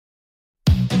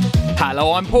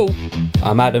Hello, I'm Paul.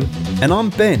 I'm Adam. And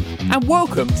I'm Ben. And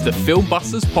welcome to the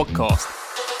Filmbusters podcast.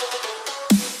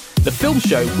 The film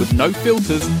show with no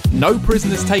filters, no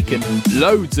prisoners taken,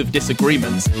 loads of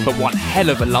disagreements, but one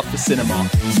hell of a love for cinema.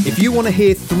 If you want to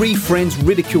hear three friends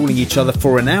ridiculing each other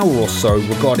for an hour or so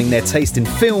regarding their taste in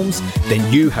films,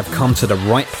 then you have come to the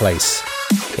right place.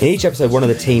 In each episode, one of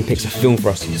the team picks a film for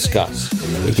us to discuss.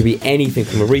 It could be anything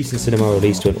from a recent cinema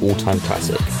release to an all-time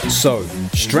classic. So,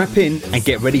 strap in and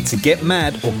get ready to get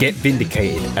mad or get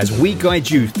vindicated as we guide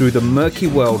you through the murky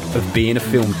world of being a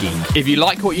film geek. If you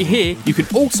like what you hear, you can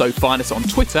also find us on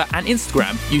Twitter and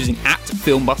Instagram using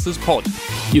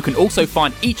 @FilmbustersPod. You can also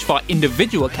find each of our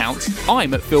individual accounts.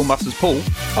 I'm at Filmbusters Paul.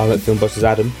 I'm at Filmbusters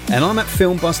Adam. And I'm at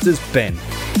Filmbusters Ben.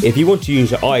 If you want to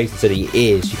use your eyes instead of your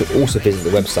ears, you can also visit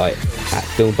the website at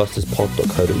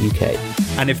filmbusterspod.co.uk.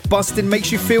 And if busting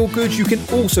makes you feel good, you can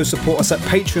also support us at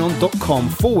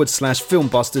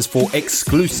patreon.com/filmbusters for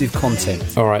exclusive content.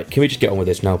 Alright, can we just get on with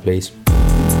this now, please?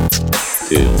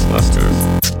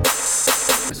 Filmbusters.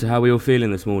 So how are we all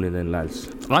feeling this morning then, lads?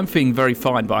 I'm feeling very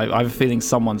fine, but I have a feeling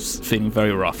someone's feeling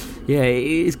very rough. Yeah, it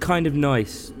is kind of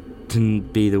nice to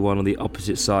be the one on the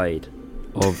opposite side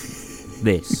of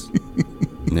this.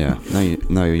 Yeah,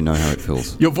 now you know how it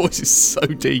feels. Your voice is so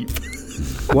deep.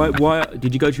 Why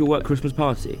did you go to your work Christmas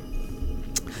party?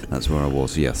 That's where I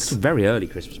was, yes. It's a very early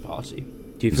Christmas party.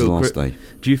 Do you It was the last day.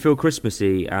 Do you feel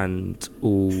Christmassy and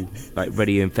all like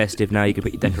ready and festive now? You can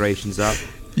put your decorations up.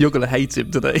 You're going to hate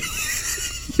him today.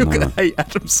 You're No. going to hate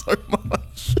Adam so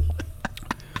much.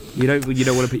 You don't want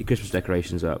to put your Christmas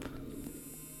decorations up.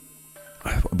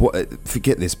 What?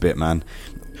 Forget this bit, man.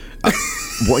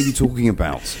 What are you talking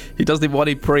about? He doesn't even want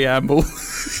any preamble.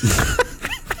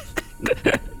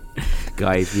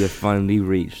 Guys, we have finally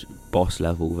reached boss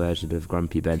level version of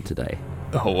Grumpy Ben today.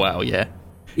 Oh, wow, yeah.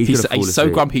 He's He's so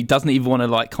asleep. grumpy, he doesn't even want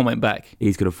to comment back.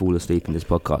 He's going to fall asleep in this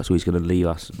podcast, so he's going to leave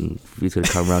us and he's going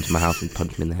to come around to my house and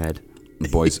punch me in the head.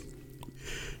 Boys,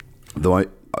 though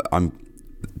I'm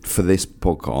for this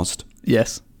podcast,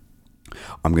 Yes.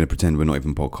 I'm going to pretend we're not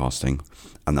even podcasting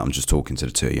and that I'm just talking to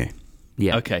the two of you.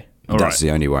 Yeah. Okay. All right. That's the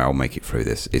only way I'll make it through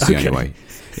this. It's the only way.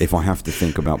 If I have to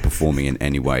think about performing in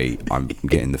any way, I'm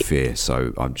getting the fear.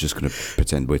 So I'm just going to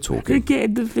pretend we're talking.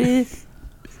 Getting the fear.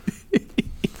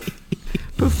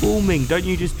 Performing. Don't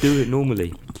you just do it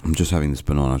normally? I'm just having this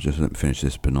banana. Just let me finish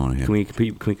this banana here. Can we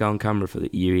go on camera for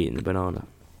you eating the banana?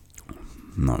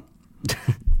 No.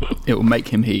 It will make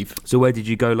him heave. So where did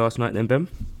you go last night then, Ben?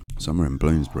 Somewhere in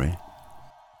Bloomsbury.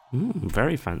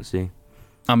 Very fancy.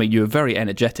 I mean, you were very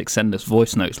energetic sending us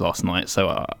voice notes last night,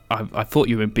 so I thought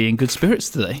you would be in good spirits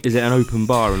today. Is it an open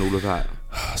bar and all of that?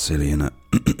 Silly, innit?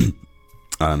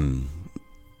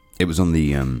 It was on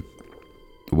the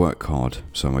work card,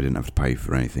 so I didn't have to pay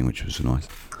for anything, which was nice.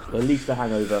 Well, at least the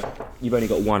hangover. You've only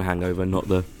got one hangover, not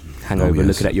the hangover yes.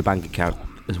 looking at your bank account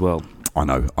as well. I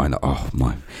know. Oh,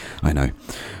 I know.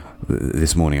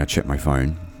 This morning I checked my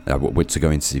phone to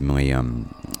go into my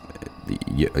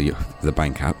the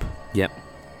bank app. Yep.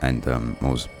 And I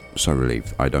was so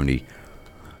relieved. I'd only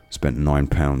spent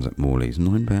 £9 at Morley's.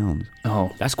 £9. Oh,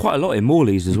 That's quite a lot in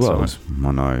Morley's as well. I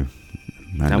know.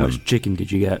 And, How much chicken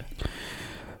did you get?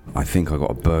 I think I got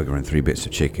a burger and 3 bits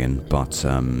of chicken, but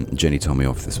Jenny told me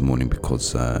off this morning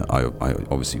because I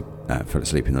obviously fell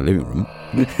asleep in the living room.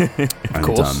 of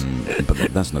course.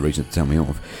 But that's no reason to tell me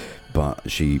off.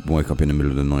 But she woke up in the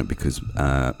middle of the night because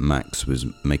Max was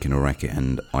making a racket,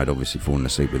 and I'd obviously fallen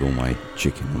asleep with all my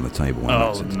chicken on the table. And Oh,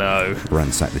 Max had no.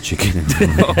 ransacked the chicken.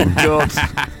 Oh, God.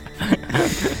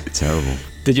 Terrible.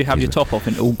 Did you have your top off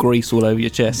and all grease all over your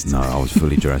chest? No, I was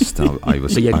fully dressed. I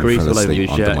was. So you had I grease fell all over asleep your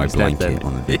under shirt my instead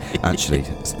blanket. then? Actually,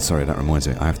 sorry, that reminds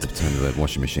me. I have to turn the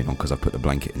washing machine on because I put the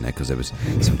blanket in there because there was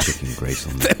some chicken grease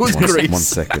on there. There was grease. 1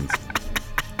 second.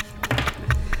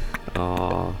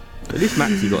 Oh, at least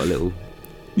Maxie got a little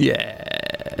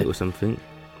something.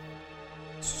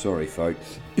 Sorry,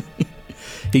 folks.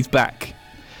 He's back.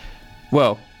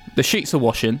 Well, the sheets are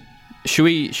washing. Should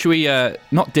we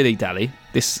not dilly-dally?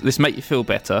 This make you feel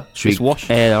better. Should we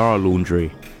air our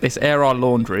laundry? Let's air our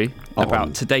laundry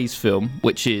about today's film,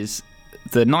 which is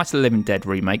the Night of the Living Dead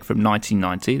remake from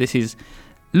 1990. This is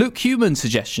Luke Human's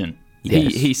suggestion.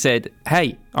 Yes. He said,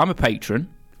 "Hey, I'm a patron.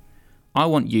 I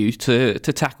want you to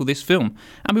tackle this film."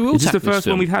 And we will Is this tackle the first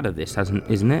film. one we've had of this,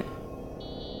 isn't it?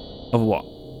 Of what?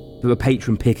 The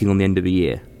patron picking on the end of the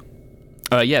year.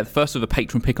 Yeah, the first of a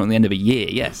patron pick on the end of a year,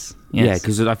 yes. Yeah,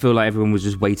 because I feel like everyone was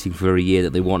just waiting for a year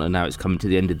that they want, and now it's coming to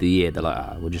the end of the year. They're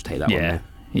like, we'll just take that one there.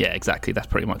 Yeah, exactly. That's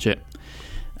pretty much it.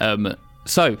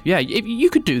 So, yeah, you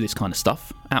could do this kind of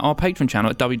stuff at our Patreon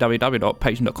channel at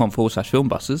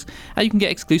www.patreon.com/filmbusters. You can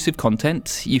get exclusive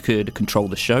content. You could control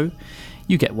the show.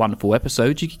 You get wonderful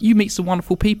episodes. You meet some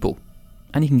wonderful people.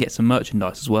 And you can get some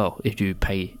merchandise as well if you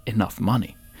pay enough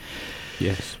money.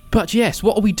 Yes. But yes,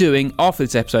 what are we doing after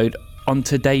this episode on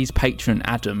today's Patreon,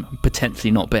 Adam?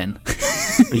 Potentially not Ben.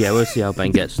 Yeah, we'll see how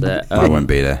Ben gets there. I won't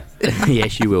be there.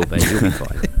 Yes, you will, Ben. You'll be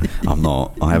fine. I'm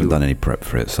not. I haven't done any prep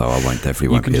for it, so I won't definitely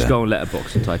You won't can be just there. go on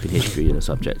Letterboxd and type in history in a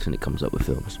subject and it comes up with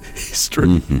films.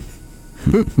 History.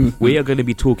 We are going to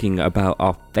be talking about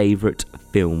our favourite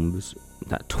films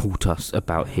that taught us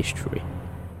about history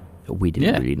that we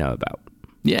didn't really know about.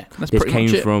 Yeah, that's This pretty came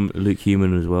much it. from Luke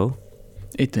Human as well,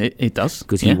 It does.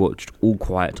 because he watched All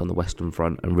Quiet on the Western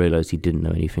Front and realised he didn't know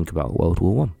anything about World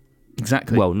War One.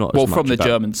 Exactly. Well, not as much from the about-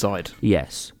 German side.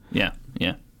 Yes. Yeah.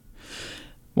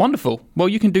 Wonderful. Well,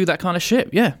 you can do that kind of shit.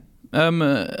 Yeah.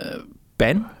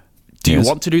 Ben, do you Yes?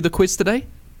 want to do the quiz today?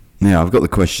 Yeah, I've got the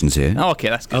questions here. Oh, okay,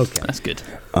 that's good. Okay. That's good.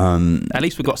 Um, At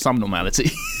least we've got some normality.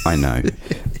 I know.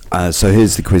 So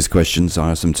here's the quiz questions.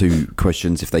 I ask them 2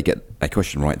 questions. If they get a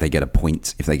question right, they get a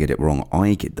point. If they get it wrong,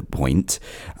 I get the point.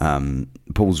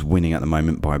 Paul's winning at the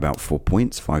moment by about 4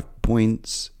 points, 5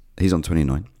 points. He's on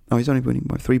 29. Oh, he's only winning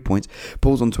by 3 points.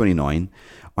 Paul's on 29.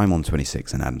 I'm on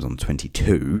 26 and Adam's on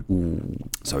 22.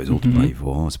 So it's all to play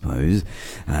for, I suppose.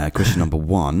 Question number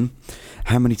 1.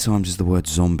 How many times is the word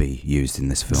zombie used in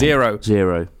this film?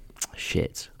 0.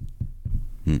 Shit.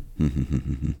 Who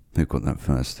got that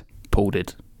first? Paul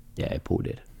did. Yeah, Paul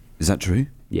did. Is that true?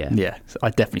 Yeah. Yeah. I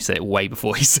definitely said it way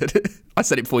before he said it. I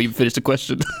said it before you finished the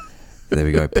question. There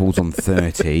we go. Paul's on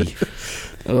 30.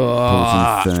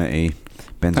 Paul's on 30.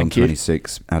 Ben's on Thank you.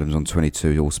 26. Adam's on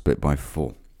 22. All split by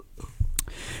 4.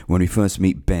 When we first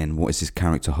meet Ben, what is his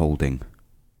character holding?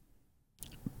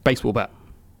 Baseball bat.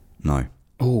 No.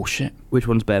 Oh, shit. Which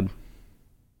one's Ben?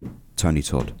 Tony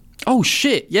Todd. Oh,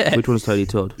 shit. Yeah. Which one's Tony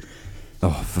Todd? Oh,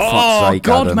 for fuck's sake,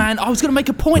 God, Adam. man. I was going to make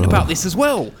a point about this as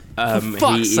well. For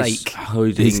fuck's he sake. is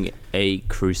holding a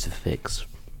crucifix.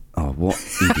 Oh, what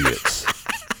idiots.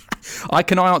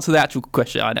 Can I answer the actual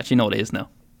question? I actually know what it is now.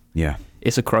 Yeah.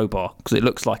 It's a crowbar because it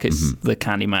looks like it's the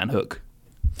Candyman hook.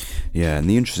 Yeah, and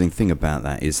the interesting thing about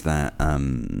that is that,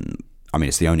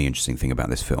 it's the only interesting thing about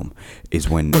this film, is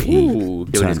when he Doing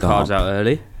his turned cards up out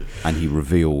early. and he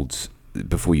revealed,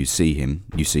 before you see him,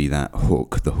 you see that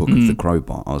hook, the hook of the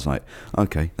crowbar. I was like,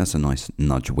 okay, that's a nice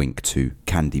nudge wink to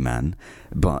Candyman.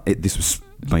 But this was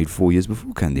made 4 years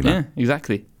before Candyman. Yeah,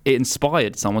 exactly. It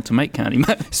inspired someone to make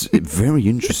Candyman. It's very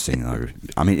interesting, though.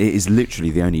 I mean, it is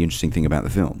literally the only interesting thing about the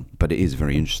film, but it is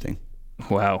very interesting.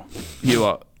 Wow. You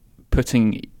are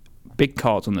putting big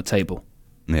cards on the table.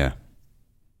 Yeah.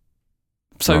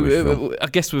 So Rubbish film. I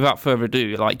guess without further ado,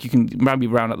 you can maybe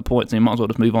round up the points and you might as well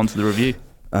just move on to the review.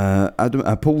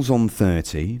 Paul's on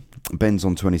 30, Ben's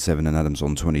on 27 and Adam's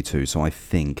on 22, so I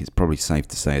think it's probably safe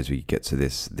to say as we get to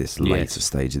this later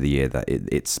stage of the year that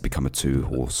it's become a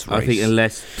 2-horse race. I think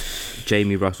unless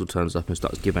Jamie Russell turns up and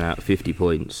starts giving out 50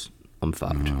 points, I'm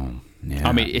fucked. Yeah,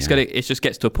 I mean, it just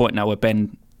gets to a point now where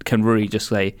Ben can really just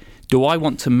say, do I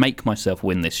want to make myself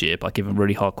win this year by giving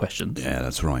really hard questions? Yeah,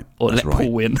 that's right. Or that's let right.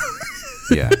 Paul win?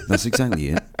 Yeah, that's exactly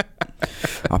it.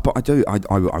 But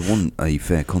I want a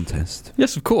fair contest.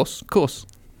 Yes, of course.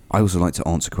 I also like to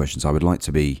answer questions. I would like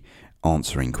to be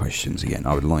answering questions again.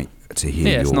 I would like to hear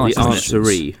Yeah, it's your nice, The isn't it?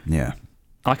 answeree. Yeah.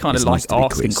 I kind of It's like nice to be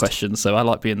asking quizzed. questions, so I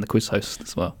like being the quiz host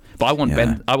as well. But I want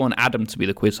Yeah. I want Adam to be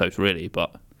the quiz host, really.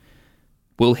 But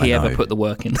will he I ever know. put the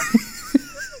work in?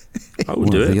 I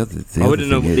would do it. The I wouldn't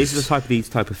other know. thing These are is, these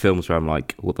type of films where I'm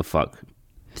like, what the fuck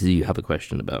do you have a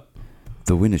question about?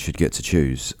 the winner should get to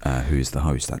choose who is the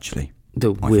host, actually.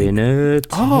 The I winner.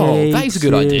 Oh, that is a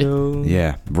good idea.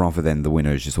 Yeah, rather than the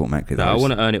winner is just automatically the No, I host.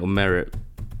 want to earn it on merit.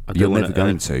 I You're don't wanna never going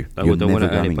earn- to. I You're don't want to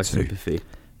never earn it going by to. sympathy.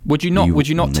 Would you not? You Would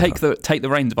you not will take never. the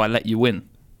reins if I let you win?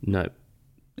 No,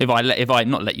 If I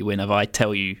not let you win, if I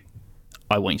tell you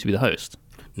I want you to be the host?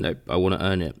 no, I want to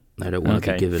earn it. I don't want to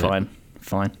Okay, be given it.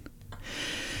 fine.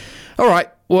 All right.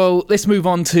 Well, let's move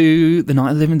on to the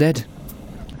Night of the Living Dead.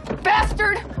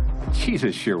 Bastard!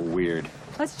 Jesus, you're weird.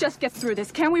 Let's just get through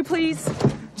this, can we please?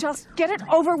 Just get it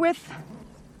over with.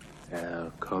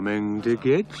 They're coming to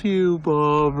get you,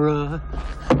 Barbara.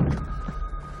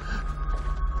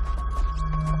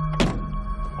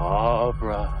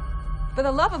 Barbara. For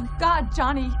the love of God,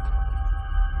 Johnny.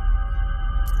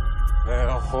 They're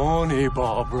horny,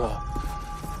 Barbara.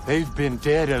 They've been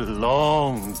dead a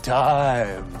long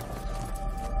time.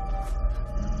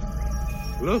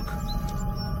 Look.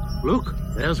 Look,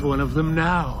 there's one of them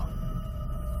now.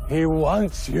 He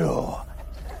wants you.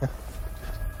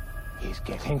 He's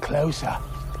getting closer.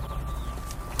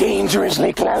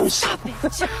 dangerously close. Stop it,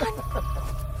 John.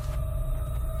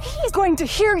 He's going to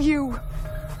hear you.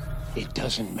 It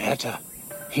doesn't matter.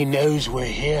 He knows we're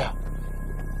here.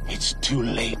 It's too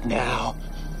late now.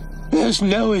 There's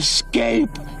no escape.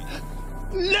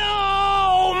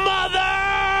 No,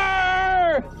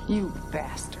 Mother! You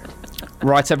bastard.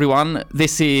 Right, everyone,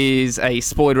 this is a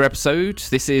spoiler episode.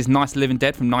 This is Night of the Living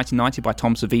Dead from 1990 by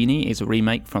Tom Savini. It's a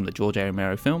remake from the George A.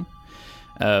 Romero film.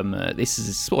 This is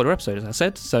a spoiler episode, as I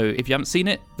said, so if you haven't seen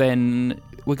it, then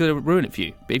we're going to ruin it for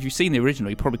you. But if you've seen the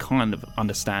original, you probably kind of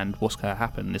understand what's going to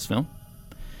happen in this film.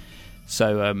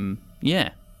 So,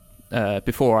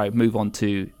 before I move on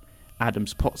to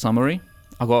Adam's plot summary,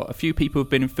 I've got a few people who've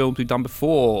been in films we've done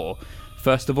before.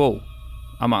 First of all,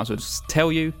 I might as well just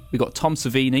tell you, we got Tom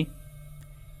Savini.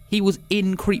 He was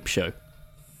in Creepshow.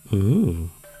 Ooh.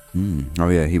 Oh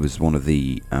yeah, he was one of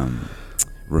the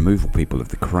removal people of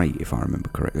the crate, if I remember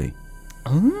correctly.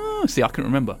 Oh, see, I couldn't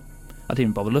remember. I didn't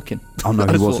even bother looking. Oh no,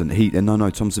 he wasn't. No.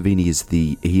 Tom Savini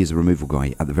is a removal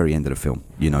guy at the very end of the film.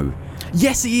 You know.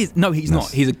 Yes, he is. No, he's not.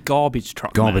 He's a garbage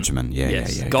truck. Garbage man. Yeah.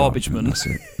 Garbage man. That's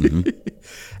it. Mm-hmm.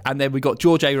 And then we got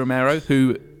George A. Romero,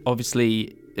 who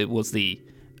obviously it was the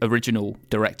original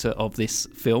director of this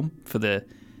film for the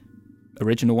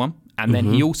original one, and then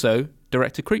he also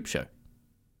directed Creepshow.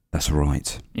 That's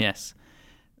right. Yes.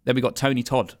 Then we got Tony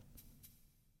Todd.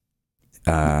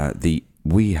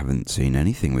 We haven't seen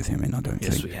anything with him in, I don't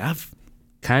think. Yes, we have.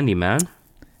 Candyman.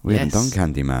 We haven't done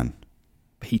Candyman.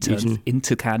 He turned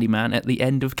into Candyman at the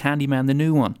end of Candyman, the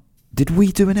new one. Did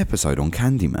we do an episode on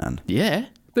Candyman? Yeah,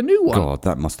 the new one. God,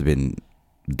 that must have been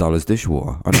dull as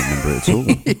dishwater. I don't remember it at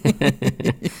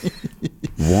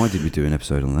all. Why did we do an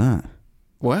episode on that?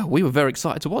 Well, we were very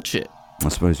excited to watch it. I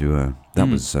suppose we were. That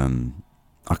was...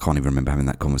 I can't even remember having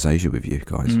that conversation with you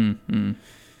guys. And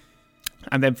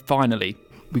then finally,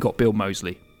 we got Bill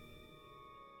Moseley.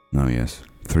 Oh, yes.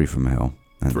 3 from Hell.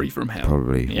 And 3 from Hell.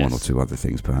 Probably one or two other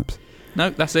things, perhaps. No,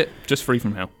 that's it. Just 3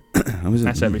 from Hell.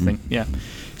 That's everything. Yeah.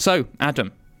 So,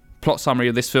 Adam, plot summary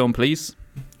of this film, please.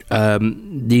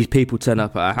 These people turn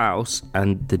up at a house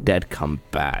and the dead come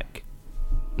back.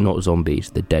 Not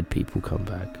zombies, the dead people come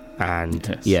back.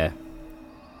 And yeah.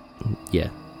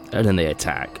 And then they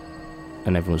attack.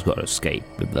 And everyone's got to escape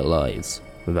with their lives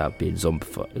without being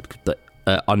zombified.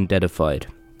 Undeadified.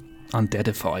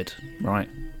 Undeadified, right.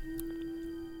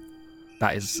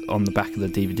 That is on the back of the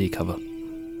DVD cover.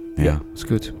 Yeah, it's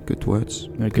good. Good words.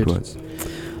 Very good words.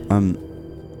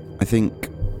 I think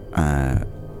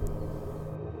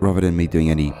rather than me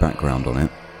doing any background on it,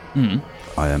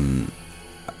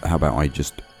 how about I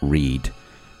just read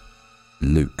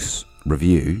Luke's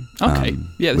review? Okay,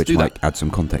 let's which do might that. add some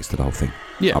context to the whole thing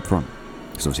up front.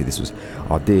 Because obviously this was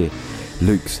our dear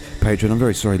Luke's patron. I'm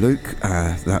very sorry, Luke,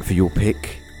 that for your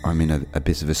pick. I'm in a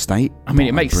bit of a state. I mean,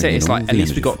 it makes sense. It's like, at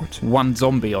least we got one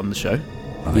zombie on the show.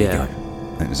 Oh, there you go.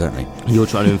 Exactly. You're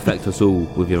trying to infect us all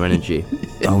with your energy.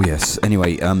 Oh, yes.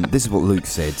 Anyway, this is what Luke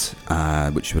said,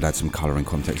 which would add some colour and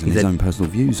context and his own personal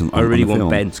views on I really on the want film.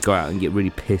 Ben to go out and get really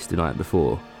pissed the night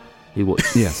before.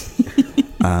 Yes.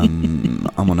 I'm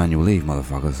on annual leave,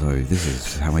 motherfucker, so this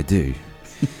is how I do.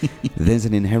 There's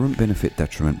an inherent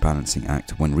benefit-detriment balancing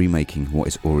act when remaking what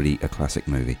is already a classic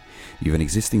movie. You have an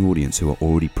existing audience who are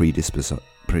already predisposed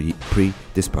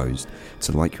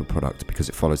to like your product because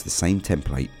it follows the same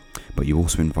template, but you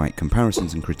also invite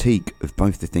comparisons and critique of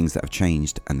both the things that have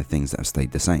changed and the things that have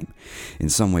stayed the same. In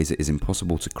some ways, it is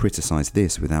impossible to criticise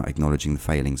this without acknowledging the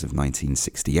failings of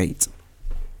 1968,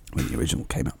 when the original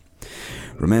came out.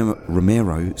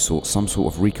 Romero sought some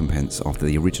sort of recompense after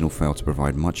the original failed to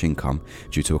provide much income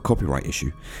due to a copyright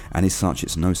issue, and as such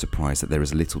it's no surprise that there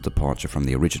is little departure from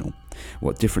the original.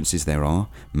 What differences there are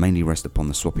mainly rest upon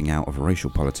the swapping out of racial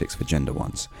politics for gender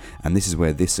ones, and this is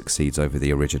where this succeeds over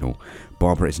the original.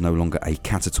 Barbara is no longer a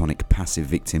catatonic passive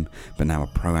victim, but now a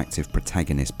proactive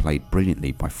protagonist played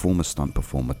brilliantly by former stunt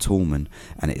performer Tallman,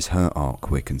 and it is her arc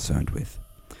we're concerned with.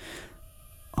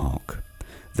 Arc.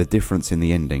 The difference in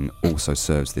the ending also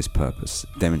serves this purpose,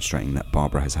 demonstrating that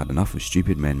Barbara has had enough of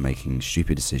stupid men making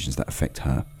stupid decisions that affect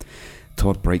her.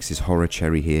 Todd breaks his horror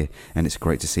cherry here, and it's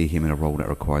great to see him in a role that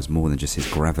requires more than just his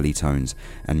gravelly tones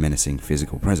and menacing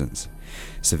physical presence.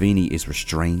 Savini is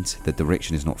restrained, the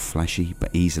direction is not flashy,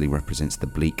 but easily represents the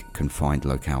bleak, confined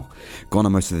locale. Gone are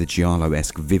most of the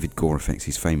Giallo-esque vivid gore effects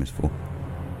he's famous for.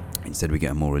 Instead, we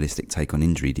get a more realistic take on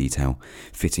injury detail,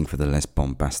 fitting for the less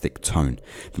bombastic tone.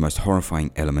 The most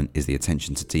horrifying element is the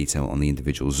attention to detail on the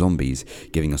individual zombies,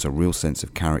 giving us a real sense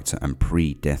of character and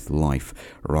pre-death life,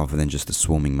 rather than just a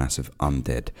swarming mass of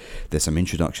undead. There's some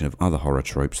introduction of other horror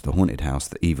tropes, the haunted house,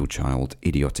 the evil child,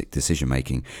 idiotic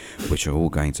decision-making, which are all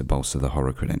going to bolster the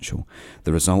horror credential.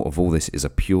 The result of all this is a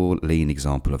pure, lean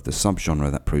example of the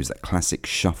subgenre that proves that classic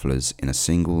shufflers in a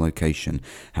single location,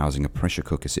 housing a pressure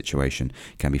cooker situation,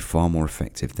 can be far more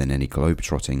effective than any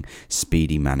globe-trotting,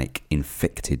 speedy, manic,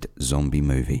 infected zombie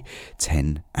movie.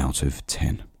 10 out of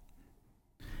 10.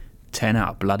 10 out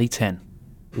of bloody 10.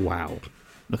 Wow.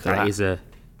 Look at that.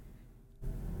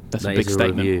 That's a big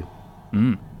statement.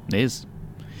 It is.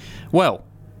 Well,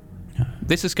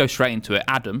 let's just go straight into it.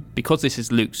 Adam, because this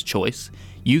is Luke's choice,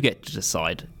 you get to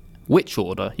decide which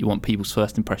order you want people's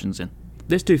first impressions in.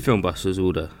 Let's do Filmbusters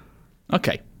order.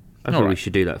 Okay. I think we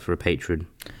should do that for a patron.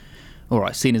 All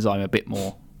right, seeing as I'm a bit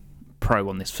more pro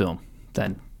on this film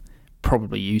than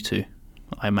probably you two,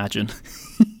 I imagine.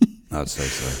 I'd say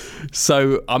so.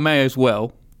 So I may as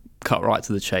well cut right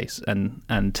to the chase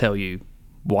and tell you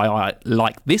why I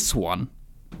like this one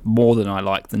more than I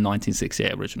like the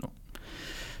 1968 original.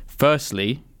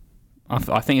 Firstly,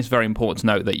 I think it's very important to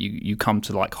note that you come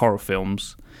to like horror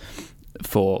films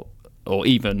for, or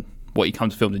even what you come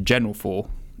to films in general for,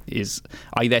 is,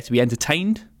 are you there to be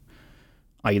entertained?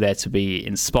 Are you there to be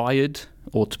inspired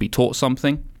or to be taught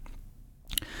something?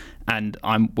 And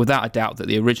I'm without a doubt that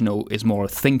the original is more a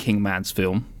thinking man's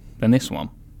film than this one.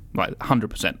 Like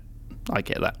 100%. I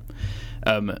get that.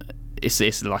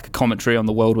 It's like a commentary on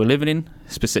the world we're living in,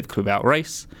 specifically about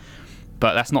race.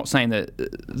 But that's not saying that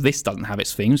this doesn't have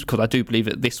its themes, because I do believe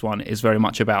that this one is very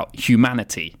much about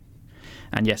humanity.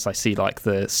 And yes, I see like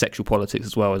the sexual politics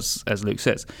as well, as Luke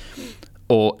says.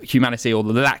 Or humanity, or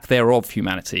the lack thereof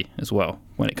humanity as well,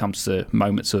 when it comes to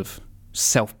moments of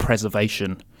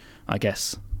self-preservation, I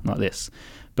guess, like this.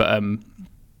 But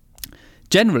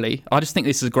generally, I just think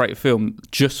this is a great film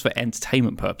just for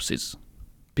entertainment purposes,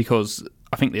 because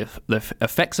I think the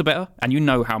effects are better, and you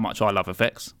know how much I love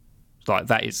effects. Like,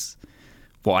 that is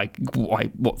what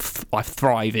I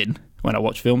thrive in when I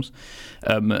watch films.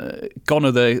 Gone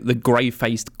are the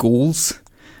grey-faced ghouls,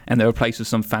 and they're replaced with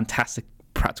some fantastic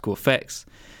practical effects.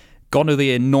 Gone are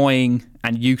the annoying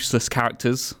and useless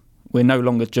characters. We're no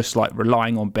longer just like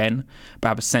relying on Ben, but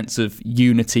have a sense of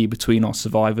unity between our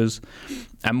survivors,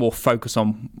 and more focus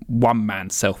on one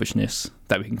man's selfishness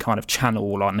that we can kind of channel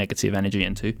all our negative energy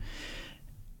into.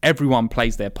 Everyone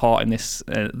plays their part in this,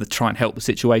 to try and help the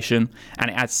situation,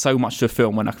 and it adds so much to a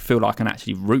film when I feel like I can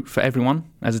actually root for everyone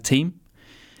as a team.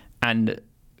 And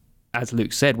as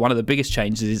Luke said, one of the biggest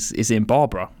changes is in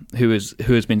Barbara, who has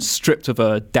been stripped of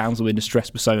her damsel in distress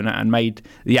persona and made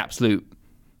the absolute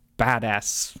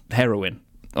badass heroine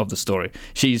of the story.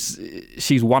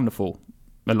 She's wonderful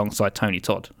alongside Tony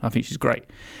Todd. I think she's great.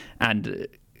 And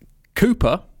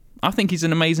Cooper, I think he's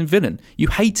an amazing villain. You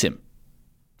hate him,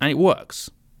 and it works.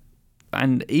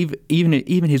 And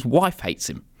even his wife hates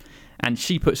him, and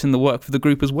she puts in the work for the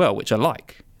group as well, which I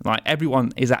like. Like,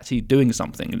 everyone is actually doing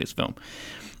something in this film.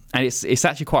 And it's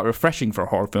actually quite refreshing for a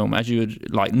horror film, as you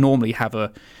would like normally have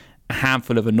a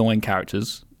handful of annoying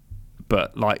characters,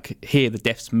 but like here the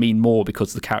deaths mean more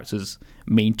because the characters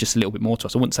mean just a little bit more to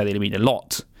us. I wouldn't say they mean a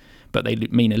lot, but they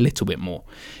mean a little bit more.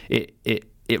 It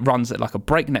runs at like a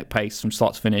breakneck pace from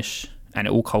start to finish, and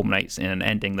it all culminates in an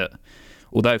ending that,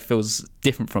 although it feels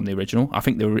different from the original, I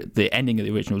think the ending of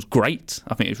the original is great.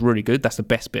 I think it's really good. That's the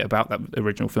best bit about that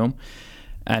original film.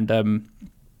 And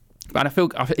I feel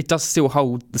it does still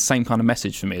hold the same kind of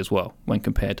message for me as well when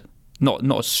compared. Not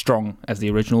as strong as the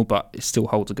original, but it still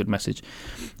holds a good message,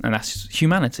 and that's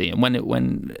humanity. And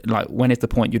when is the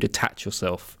point you detach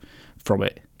yourself from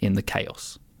it in the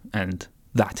chaos? And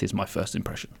that is my first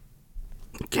impression.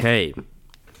 Okay.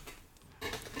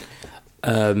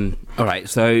 All right.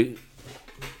 So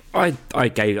I think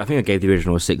I gave the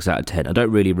original a 6 out of 10. I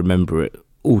don't really remember it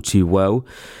all too well.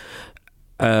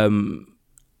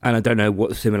 And I don't know what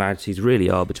the similarities really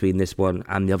are between this one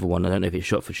and the other one. I don't know if it's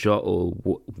shot for shot or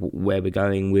where we're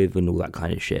going with and all that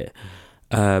kind of shit.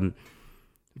 But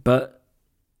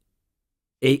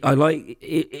I like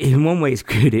it. In one way, it's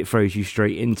good. It throws you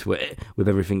straight into it with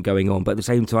everything going on. But at the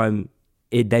same time,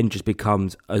 it then just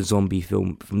becomes a zombie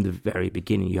film from the very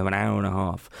beginning. You have an hour and a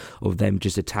half of them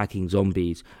just attacking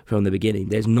zombies from the beginning.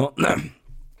 There's not...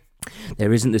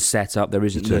 There isn't the setup. There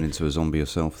isn't. You turn into a zombie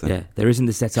yourself. Then. Yeah, there isn't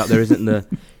the setup. There isn't the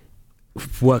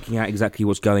working out exactly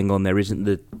what's going on. There isn't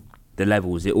the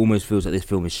levels. It almost feels like this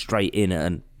film is straight in at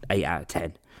an 8 out of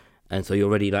 10, and so you're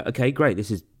already like, okay, great.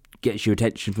 This gets your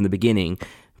attention from the beginning,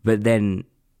 but then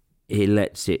it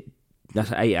lets it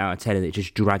that's an 8 out of 10, and it's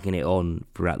just dragging it on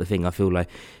throughout the thing. I feel like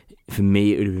for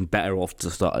me, it would have been better off to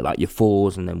start at like your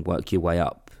 4s and then work your way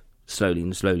up slowly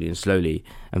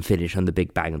and finish on the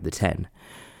big bang of the 10.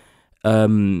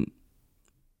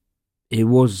 It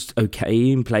was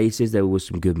okay in places. There was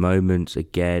some good moments.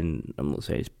 Again, I'm not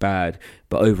saying it's bad,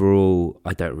 but overall,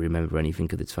 I don't remember anything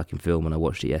of this fucking film when I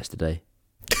watched it yesterday.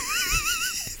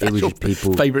 It was just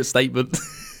people. Favourite statement.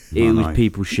 It was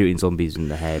people shooting zombies in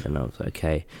the head, and I was like,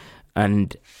 okay.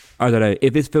 And I don't know,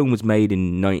 if this film was made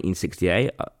in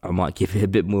 1968, I might give it a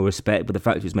bit more respect, but the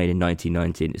fact it was made in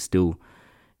 1990, it's still,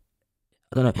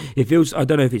 I don't know, it feels, I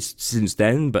don't know if it's since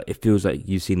then, but it feels like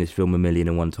you've seen this film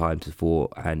 1,001 times before,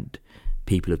 and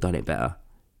people have done it better.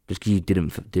 Just because you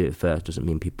didn't do it first doesn't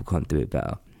mean people can't do it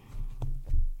better,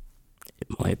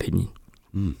 in my opinion.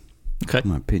 Okay.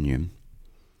 My opinion.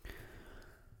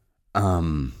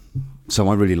 So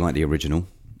I really like the original.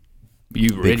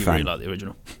 You really like the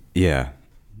original. Yeah,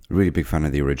 really big fan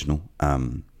of the original.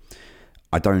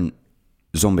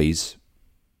 Zombies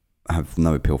have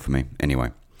no appeal for me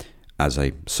anyway, as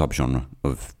a subgenre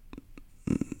of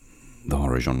the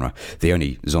horror genre. The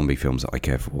only zombie films that I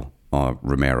care for are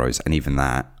Romero's, and even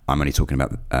that, I'm only talking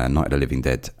about Night of the Living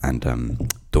Dead and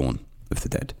Dawn of the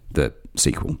Dead, the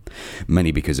sequel,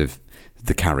 mainly because of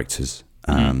the characters.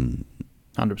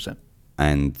 100%.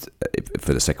 And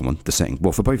for the second one, the setting.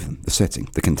 Well, for both of them, the setting,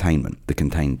 the containment, the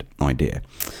contained idea,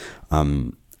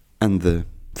 and the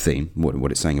theme,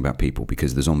 what it's saying about people,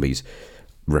 because the zombies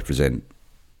represent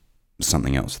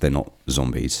something else. They're not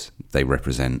zombies. They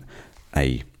represent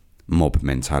a mob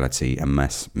mentality, a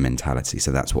mass mentality.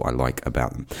 So that's what I like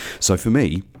about them. So for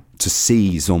me, to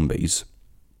see zombies,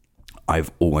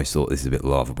 I've always thought this is a bit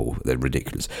laughable. They're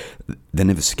ridiculous. They're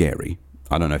never scary.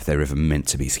 I don't know if they're ever meant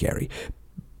to be scary,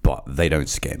 but they don't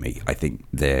scare me. I think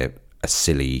they're a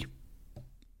silly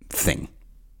thing.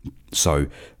 So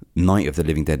Night of the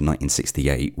Living Dead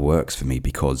 1968 works for me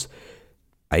because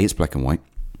A, it's black and white,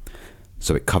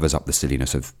 so it covers up the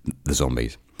silliness of the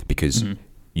zombies, because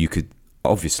you could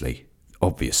obviously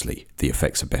the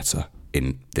effects are better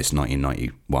in this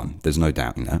 1991. There's no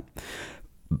doubting that.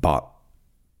 But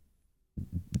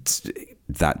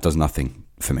that does nothing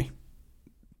for me,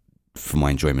 for my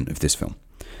enjoyment of this film.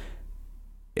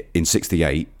 In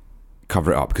 68,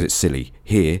 cover it up because it's silly.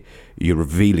 Here, you're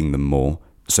revealing them more,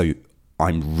 so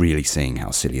I'm really seeing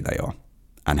how silly they are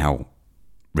and how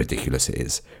ridiculous it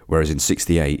is. Whereas in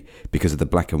 68, because of the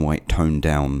black and white toned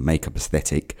down makeup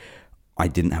aesthetic, I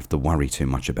didn't have to worry too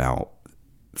much about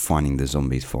finding the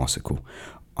zombies farcical.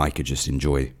 I could just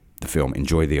enjoy the film,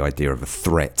 enjoy the idea of a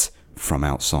threat from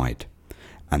outside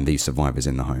and these survivors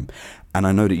in the home. And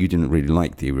I know that you didn't really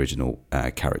like the original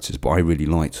characters, but I really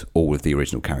liked all of the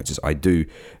original characters. I do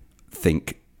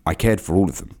think I cared for all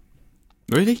of them.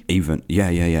 Really? Even,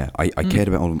 yeah. I cared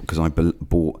about all of them because I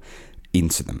bought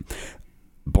into them.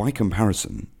 By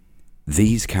comparison,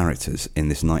 these characters in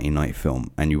this 1990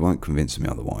 film, and you won't convince me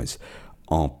otherwise,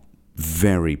 are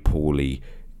very poorly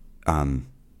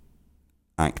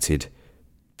acted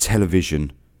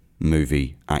television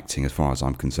movie acting, as far as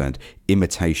I'm concerned.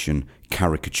 Imitation,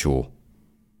 caricature,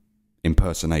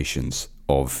 impersonations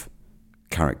of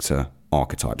character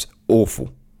archetypes.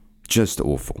 Awful. Just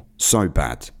awful. So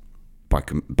bad by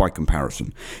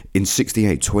comparison. In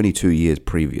 68, 22 years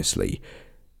previously,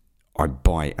 I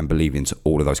buy and believe into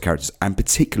all of those characters. And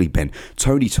particularly Ben.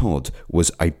 Tony Todd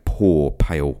was a poor,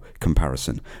 pale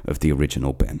comparison of the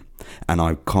original Ben. And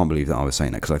I can't believe that I was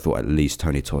saying that, because I thought at least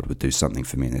Tony Todd would do something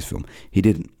for me in this film. He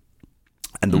didn't.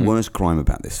 And the worst crime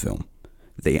about this film,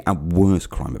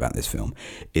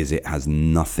 is it has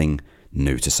nothing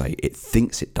new to say. It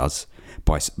thinks it does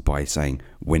by saying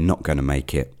we're not going to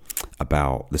make it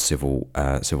about the civil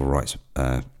rights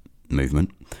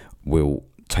movement. We'll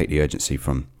take the urgency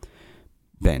from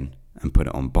Ben and put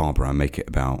it on Barbara and make it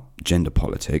about gender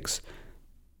politics.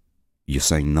 You're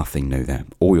saying nothing new there.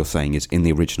 All you're saying is, in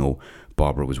the original,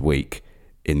 Barbara was weak.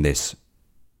 In this,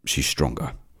 she's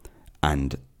stronger.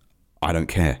 And I don't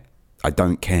care.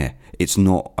 It's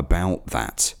not about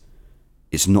that.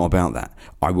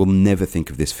 I will never think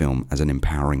of this film as an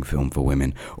empowering film for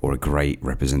women or a great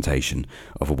representation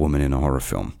of a woman in a horror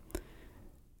film.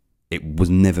 It was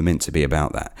never meant to be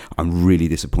about that. I'm really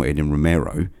disappointed in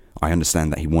Romero. I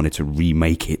understand that he wanted to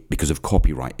remake it because of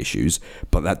copyright issues,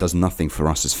 but that does nothing for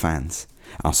us as fans,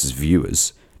 us as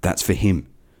viewers. That's for him.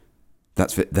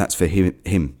 That's for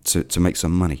him to make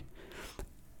some money.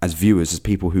 As viewers, as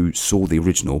people who saw the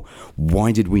original,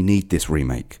 why did we need this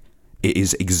remake? It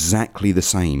is exactly the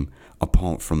same,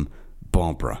 apart from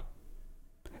Barbara.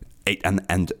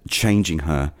 And changing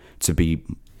her to be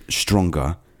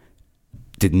stronger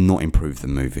did not improve the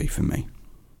movie for me,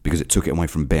 because it took it away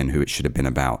from Ben, who it should have been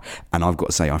about. And I've got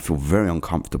to say, I feel very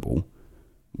uncomfortable,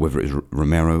 whether it's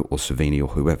Romero or Savini or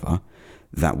whoever,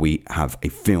 that we have a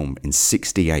film in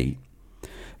 1968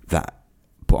 that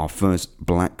put our first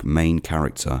black main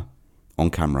character on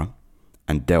camera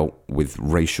and dealt with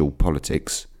racial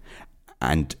politics,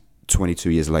 and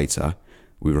 22 years later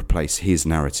we replace his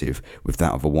narrative with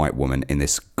that of a white woman in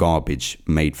this garbage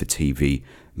made-for-TV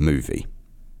movie.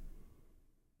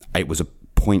 It was a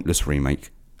pointless remake.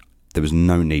 There was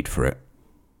no need for it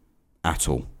at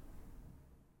all.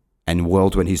 In a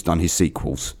world when he's done his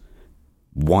sequels,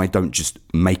 why don't just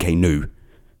make a new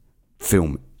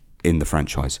film in the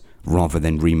franchise rather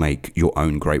than remake your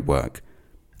own great work?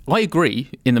 I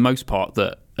agree in the most part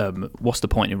that what's the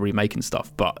point in remaking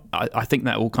stuff, but I think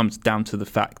that all comes down to the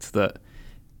fact that,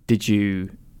 did you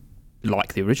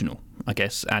like the original, I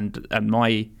guess, and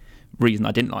my reason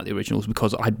I didn't like the original was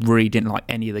because I really didn't like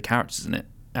any of the characters in it,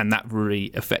 and that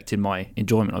really affected my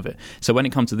enjoyment of it. So when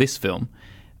it comes to this film,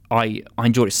 I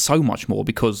enjoyed it so much more,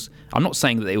 because I'm not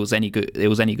saying that it was any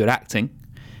good acting,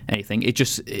 anything. It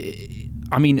just,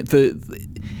 I mean,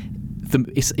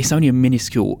 it's only a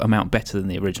minuscule amount better than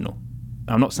the original.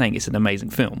 I'm not saying it's an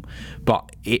amazing film,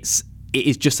 but it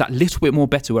is just that little bit more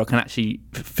better, where I can actually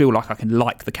feel like I can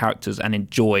like the characters and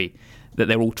enjoy that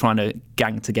they're all trying to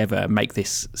gang together and make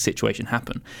this situation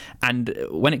happen. And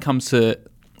when it comes to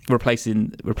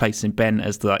replacing Ben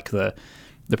as the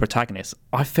protagonist,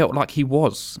 I felt like he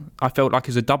was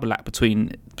a double act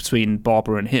between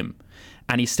Barbara and him,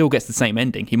 and he still gets the same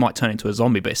ending. He might turn into a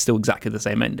zombie, but it's still exactly the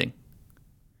same ending.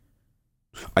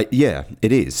 Yeah,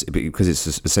 it is, because it's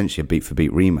essentially a beat for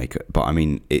beat remake. But I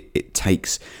mean, it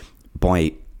takes,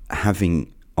 by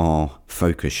having our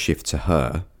focus shift to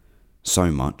her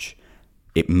so much,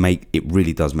 it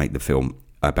really does make the film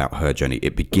about her journey.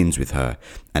 It begins with her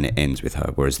and it ends with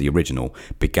her, whereas the original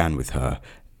began with her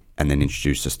and then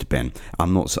introduced us to Ben.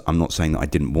 I'm not saying that I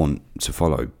didn't want to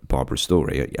follow Barbara's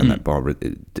story, and that Barbara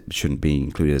shouldn't be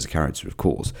included as a character, of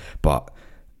course, but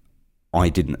I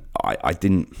didn't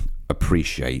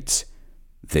appreciate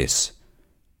this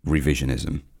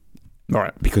revisionism,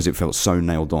 right? Because it felt so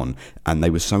nailed on, and they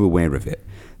were so aware of it.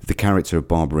 The character of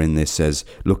Barbara in this says,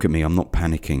 "Look at me, I'm not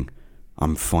panicking,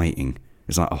 I'm fighting."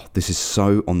 It's like, oh, this is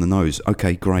so on the nose.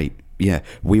 Okay, great. Yeah,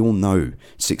 we all know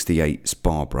 1968's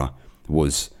Barbara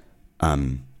was a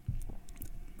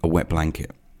wet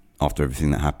blanket after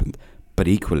everything that happened, but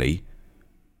equally,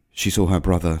 she saw her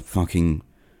brother fucking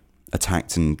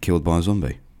attacked and killed by a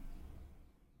zombie.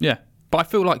 Yeah, but I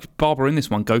feel like Barbara in this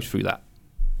one goes through that.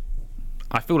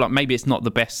 I feel like maybe it's not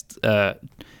the best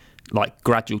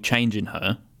gradual change in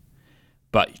her,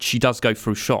 but she does go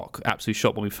through shock, absolute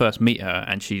shock. When we first meet her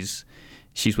and she's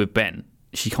with Ben,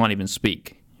 she can't even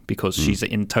speak because she's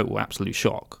in total absolute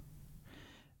shock.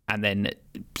 And then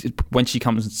when she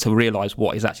comes to realise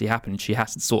what is actually happening, she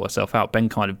has to sort herself out. Ben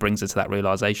kind of brings her to that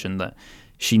realisation that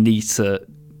she needs to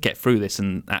get through this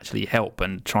and actually help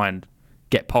and try and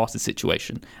get past the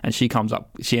situation. And she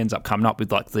ends up coming up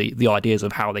with like the ideas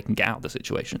of how they can get out of the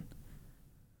situation.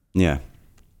 Yeah.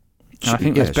 And I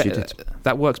think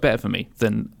that works better for me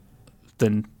than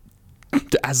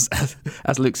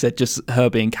as Luke said, just her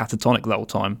being catatonic the whole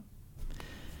time.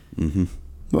 Mm-hmm.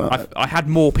 Well, I had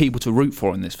more people to root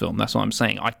for in this film. That's what I'm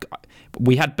saying.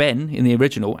 We had Ben in the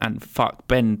original, and fuck,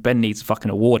 Ben needs a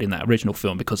fucking award in that original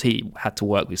film because he had to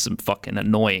work with some fucking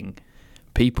annoying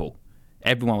people.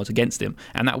 Everyone was against him,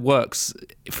 and that works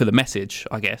for the message,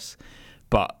 I guess.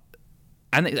 But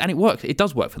it works. It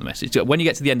does work for the message. When you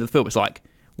get to the end of the film, it's like,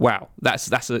 wow,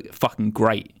 that's a fucking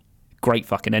great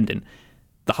fucking ending.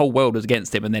 The whole world was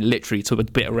against him, and then literally to a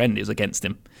bitter end is against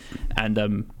him.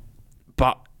 And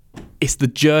but it's the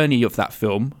journey of that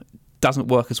film doesn't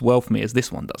work as well for me as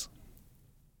this one does.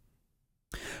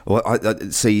 Well, I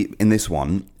see in this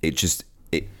one, it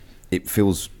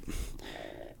feels,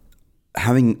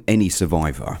 having any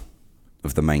survivor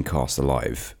of the main cast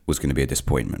alive was going to be a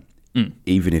disappointment.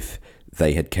 Even if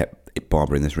they had kept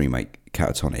Barbara in this remake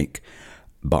catatonic,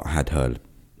 but had her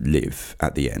live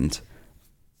at the end,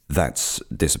 that's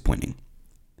disappointing.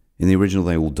 In the original,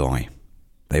 they all die.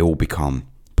 They all become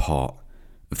part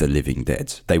of the living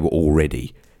dead. They were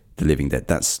already the living dead.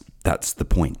 That's the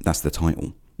point. That's the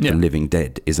title. Yeah. The living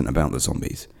dead isn't about the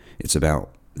zombies. It's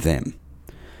about them.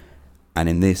 And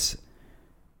in this,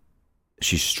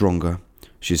 she's stronger.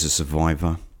 She's a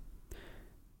survivor.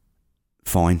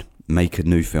 Fine. Make a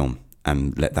new film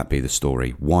and let that be the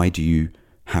story. Why do you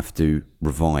have to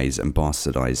revise and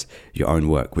bastardize your own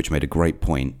work, which made a great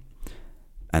point?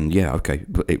 And yeah, okay,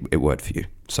 it worked for you.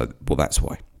 So, well, that's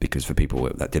why. Because for people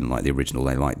that didn't like the original,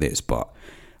 they like this. But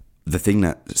the thing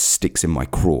that sticks in my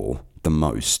craw the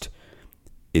most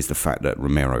is the fact that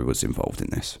Romero was involved in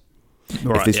this.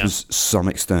 Right, if this was some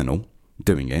external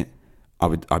doing it,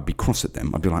 I'd be cross at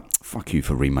them. I'd be like, fuck you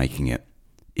for remaking it,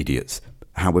 idiots.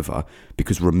 However,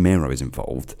 because Romero is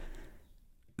involved,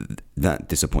 that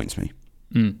disappoints me.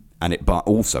 But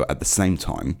also at the same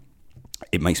time,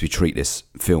 it makes me treat this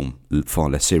film far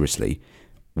less seriously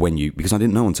because I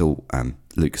didn't know until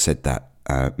Luke said that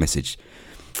message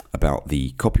about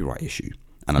the copyright issue,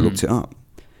 and I looked it up,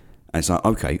 and it's like,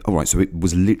 okay, all right, so it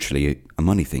was literally a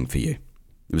money thing for you.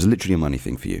 It was literally a money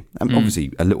thing for you, and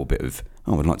obviously a little bit of,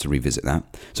 I'd like to revisit that.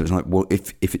 So it's like, well,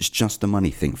 if it's just a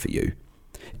money thing for you,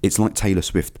 it's like Taylor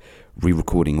Swift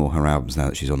re-recording all her albums now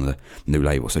that she's on the new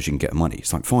label so she can get money.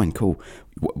 It's like, fine, cool.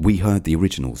 We heard the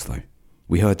originals though.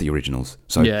 We heard the originals,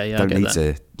 so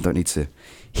don't need to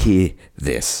hear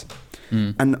this.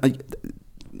 And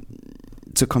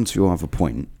to come to your other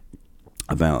point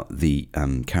about the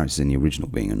characters in the original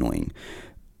being annoying,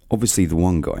 obviously the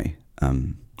one guy,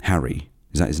 Harry,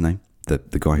 is that his name? The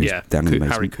guy who's down in the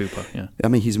basement? Harry Cooper. Yeah. I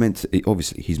mean, he's meant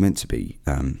to be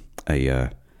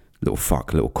a little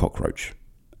fuck, a little cockroach,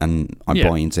 and I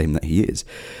buy into him that he is.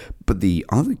 But the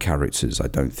other characters I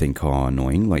don't think are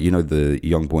annoying. Like, the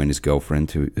young boy and his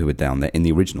girlfriend who are down there in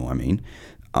the original. I mean,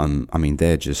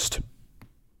 they're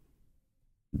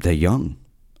young.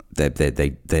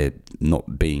 They're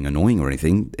not being annoying or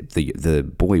anything. The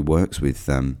boy works with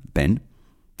Ben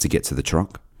to get to the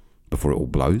truck before it all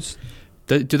blows.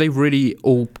 Do they really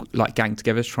all like gang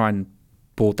together to try and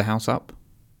board the house up?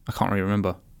 I can't really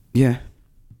remember. Yeah,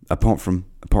 apart from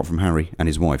Harry and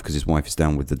his wife, because his wife is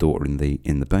down with the daughter in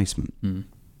the basement.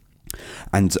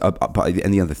 And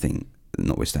the other thing,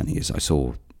 notwithstanding, is I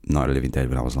saw Night of the Living Dead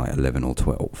when I was like 11 or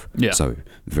 12. Yeah. So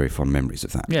very fond memories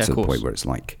of that. Yeah, to the point where it's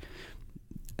like,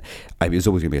 it was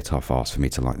always going to be a tough ask for me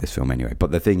to like this film anyway.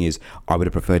 But the thing is, I would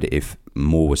have preferred it if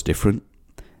more was different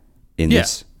in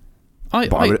this. I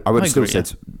would have still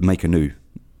said make a new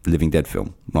Living Dead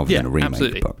film rather than a remake.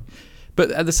 Absolutely.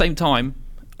 But at the same time,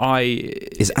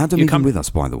 is Adam even with us,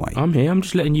 by the way? I'm here. I'm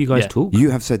just letting you guys talk. You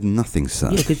have said nothing, sir.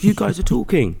 Yeah, because you guys are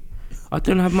talking. I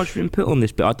don't have much input on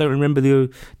this, but I don't remember the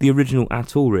original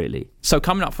at all, really. So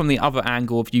coming up from the other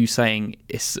angle of you saying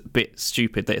it's a bit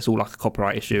stupid that it's all like a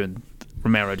copyright issue and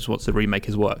Romero just wants to remake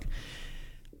his work.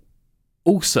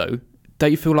 Also, don't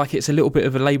you feel like it's a little bit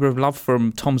of a labour of love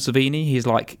from Tom Savini? He's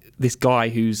like this guy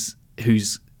who's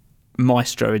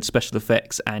maestro in special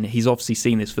effects, and he's obviously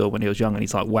seen this film when he was young, and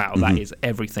he's like, wow, that is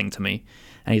everything to me.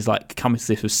 And he's like coming to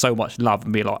this with so much love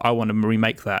and be like, I want to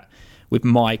remake that with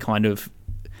my kind of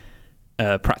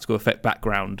practical effect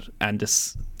background and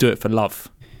just do it for love.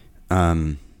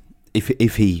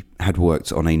 If he had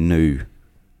worked on a new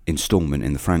installment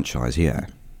in the franchise,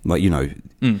 like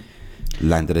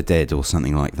Land of the Dead or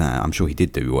something like that, I'm sure he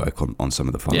did do work on some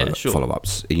of the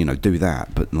follow-ups. Do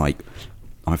that. But like,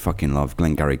 I fucking love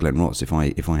Glengarry Glen Ross. If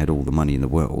I had all the money in the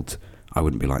world, I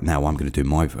wouldn't be like, now I'm going to do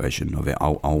my version of it.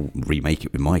 I'll remake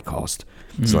it with my cast.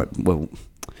 It's like, well,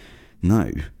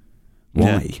 no,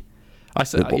 why?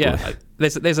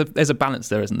 There's a balance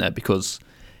there, isn't there? Because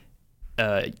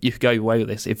you could go away with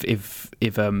this if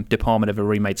De Palma ever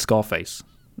remade Scarface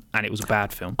and it was a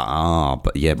bad film.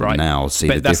 But now see,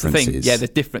 but the difference the thing.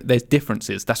 is There's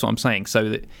differences. That's what I'm saying. So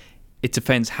that it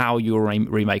depends how you're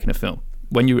remaking a film.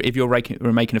 If you're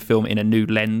remaking a film in a new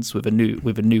lens with a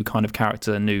new kind of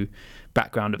character, a new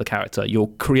background of the character, you're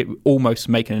almost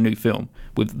making a new film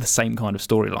with the same kind of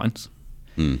storylines.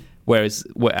 Whereas,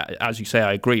 as you say,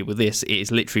 I agree with this. It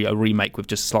is literally a remake with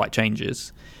just slight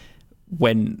changes.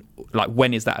 When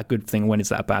is that a good thing? When is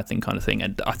that a bad thing? Kind of thing.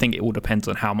 And I think it all depends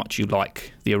on how much you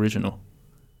like the original.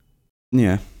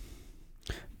 Yeah.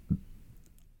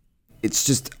 It's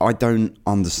just, I don't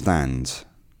understand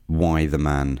why the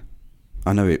man.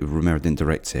 I know Romero didn't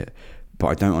direct it, but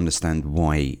I don't understand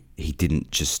why he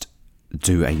didn't just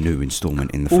do a new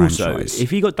installment in the franchise. Also,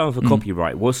 if he got done for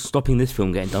copyright, what's stopping this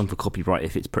film getting done for copyright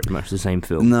if it's pretty much the same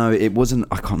film? No, it wasn't.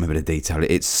 I can't remember the detail.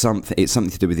 It's something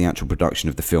to do with the actual production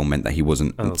of the film meant that he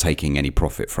wasn't taking any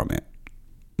profit from it,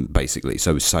 basically.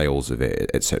 So sales of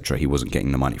it, etc. He wasn't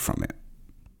getting the money from it.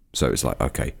 So it's like,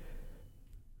 okay,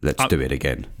 let's do it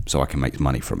again so I can make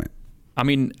money from it. I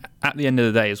mean, at the end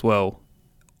of the day as well,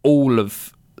 all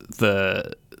of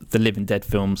the Living Dead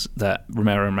films that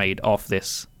Romero made after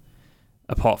this,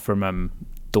 apart from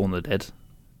Dawn of the Dead,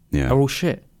 are all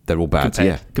shit. They're all bad,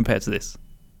 compared to this.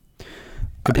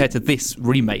 Compared to this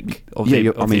remake of the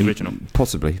original.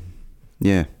 Possibly,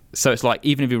 yeah. So it's like,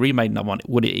 even if you remade another one,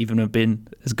 would it even have been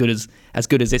as good as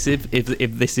this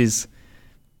if this is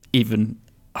even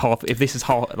half. If this is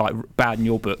half, like bad in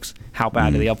your books, how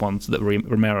bad are the other ones that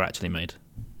Romero actually made?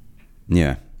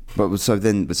 Yeah, but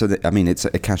I mean, it's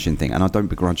a cash-in thing, and I don't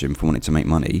begrudge him for wanting to make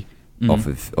money off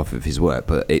of his work.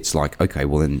 But it's like, okay,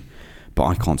 well then, but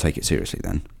I can't take it seriously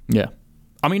then. Yeah,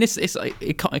 I mean,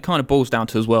 it kind of boils down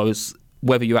to as well as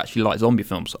whether you actually like zombie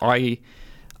films. I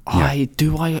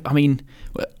mean,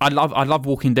 I love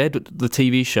Walking Dead, the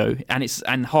TV show,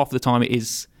 and half the time it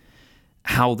is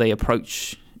how they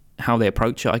approach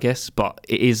it, I guess. But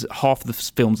it is half the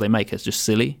films they make is just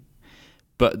silly.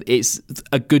 But it's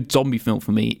a good zombie film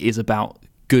for me is about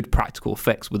good practical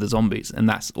effects with the zombies, and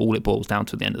that's all it boils down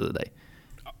to at the end of the day.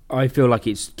 I feel like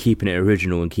it's keeping it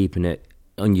original and keeping it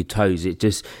on your toes.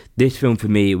 This film for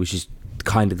me, it was just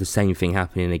kind of the same thing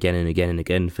happening again and again and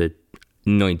again for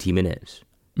 90 minutes.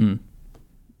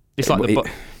 It's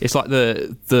like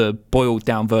the boiled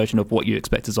down version of what you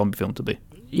expect a zombie film to be.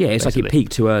 Yeah, it's basically. like it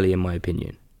peaked too early in my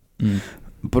opinion.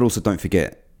 But also don't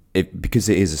forget, because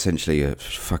it is essentially a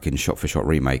fucking shot-for-shot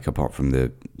remake apart from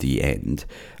the end,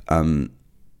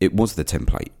 it was the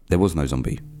template. There was no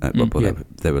zombie.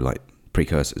 There were like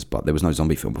precursors, but there was no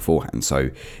zombie film beforehand. So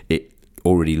it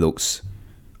already looks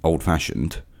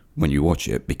old-fashioned when you watch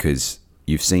it because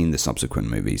you've seen the subsequent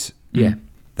movies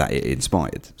that it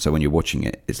inspired. So when you're watching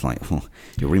it, it's like,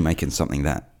 you're remaking something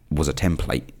that was a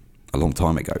template a long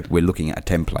time ago. We're looking at a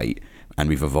template and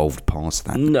we've evolved past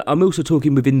that. No, I'm also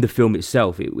talking within the film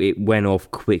itself. It went off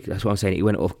quick. That's what I'm saying. It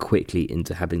went off quickly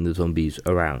into having the zombies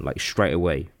around, like straight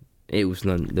away. It was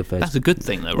the first. That's a good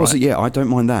thing, though, right? Also, yeah, I don't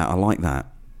mind that. I like that.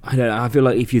 I don't know. I feel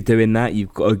like if you're doing that,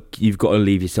 you've got to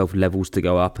leave yourself levels to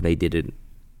go up, and they didn't.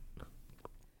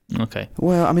 Okay.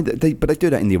 Well, I mean, they do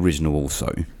that in the original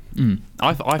also.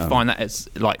 I find that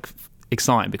it's like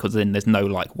exciting because then there's no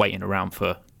like waiting around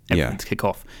for everything to kick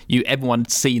off.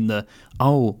 Everyone's seen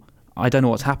I don't know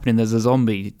what's happening. There's a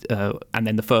zombie, and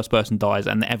then the first person dies,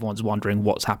 and everyone's wondering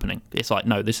what's happening. It's like,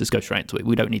 no, let's just go straight into it.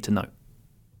 We don't need to know.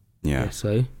 Yeah.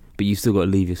 So, but you still got to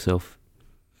leave yourself.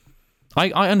 I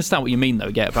understand what you mean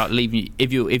though. Yeah, about leaving.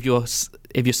 If you're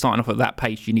starting off at that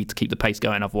pace, you need to keep the pace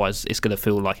going. Otherwise, it's going to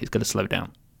feel like it's going to slow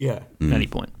down. Yeah. At any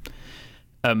point.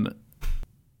 The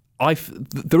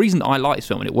reason I like this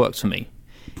film and it works for me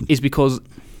is because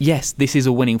yes, this is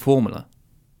a winning formula.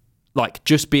 Like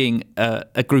just being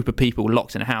a group of people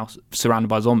locked in a house surrounded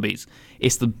by zombies,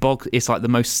 it's like the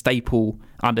most staple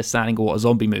understanding of what a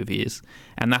zombie movie is,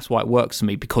 and that's why it works for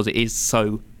me because it is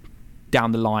so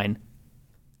down the line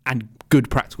and good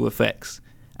practical effects,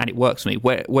 and it works for me.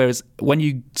 Whereas when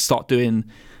you start doing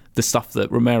the stuff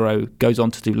that Romero goes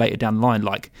on to do later down the line,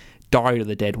 like Diary of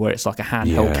the Dead, where it's like a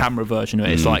handheld camera version of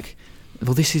it, it's like,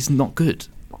 well, this is not good.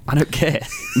 I don't care.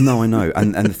 No, I know.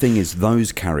 And the thing is,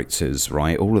 those characters,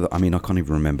 right, I mean, I can't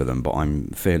even remember them, but I'm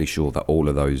fairly sure that all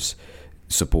of those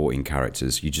supporting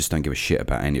characters, you just don't give a shit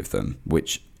about any of them,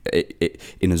 which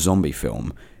in a zombie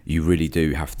film, you really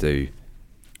do have to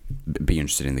be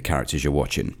interested in the characters you're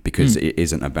watching because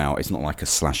it's not like a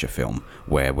slasher film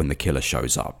where when the killer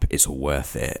shows up, it's all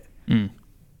worth it.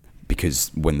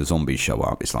 Because when the zombies show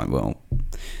up, it's like, well,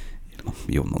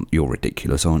 you're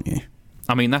ridiculous, aren't you?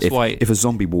 I mean, that's why... If a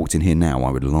zombie walked in here now,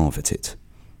 I would laugh at it.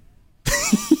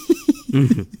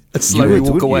 And slowly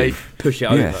walk away. Push it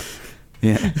over.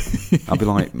 Yeah. I'd be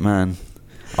like, man,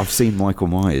 I've seen Michael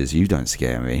Myers. You don't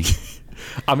scare me.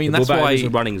 I mean, that's why... It's a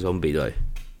running zombie, though.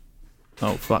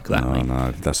 Oh, fuck that, mate.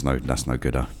 No, that's no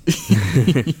gooder.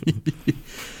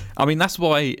 I mean, that's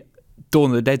why Dawn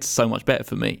of the Dead's so much better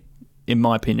for me, in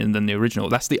my opinion, than the original.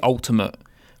 That's the ultimate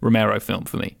Romero film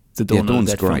for me. The Dawn of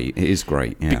the Dead great. Film. It is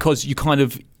great, yeah. Because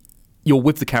you're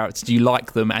with the characters, you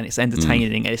like them, and it's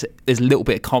entertaining. And there's a little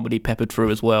bit of comedy peppered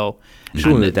through as well.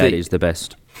 Shaun of the Dead is the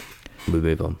best. We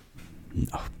move on.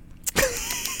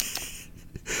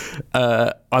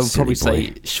 I would probably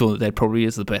say Shaun of the Dead probably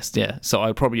is the best, yeah. So I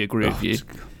would probably agree with you.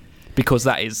 Because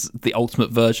that is the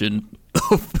ultimate version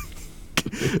of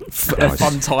a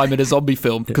fun time in a zombie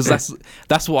film. Because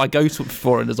that's what I go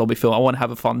for in a zombie film. I want to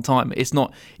have a fun time.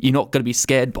 You're not going to be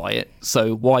scared by it.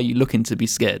 So why are you looking to be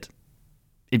scared?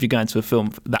 If you're going to a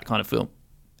film, that kind of film,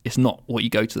 it's not what you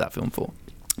go to that film for.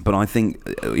 But I think,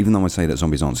 even though I say that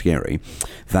zombies aren't scary,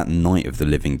 that Night of the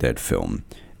Living Dead film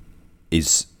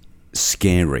is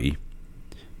scary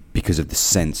because of the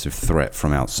sense of threat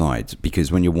from outside.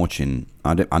 Because when you're watching,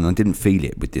 I didn't feel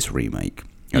it with this remake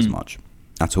as much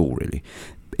at all, really.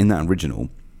 In that original,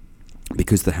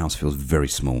 because the house feels very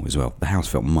small as well, the house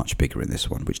felt much bigger in this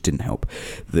one, which didn't help.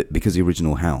 Because the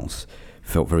original house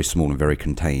felt very small and very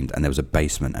contained, and there was a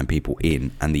basement and people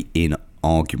in, and the in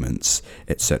arguments,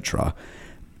 etc.,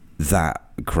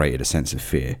 that created a sense of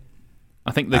fear.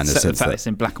 I think the And the fact sense that that- it's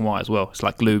in black and white as well. It's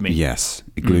like gloomy. Yes,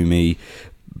 gloomy,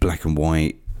 black and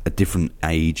white, a different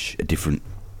age, a different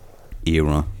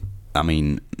era. I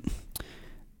mean,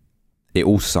 it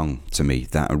all sung to me.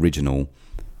 That original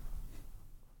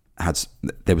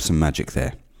there was some magic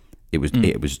there. It was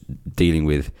dealing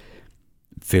with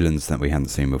villains that we hadn't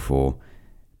seen before,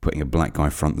 putting a black guy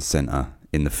front and center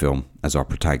in the film as our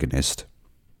protagonist,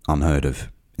 unheard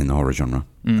of in the horror genre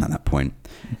at that point.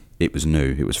 It was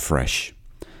new, it was fresh,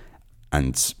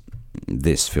 and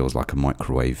this feels like a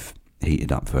microwave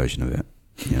heated up version of it.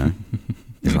 You know,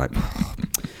 it's like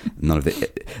none of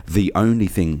it. The only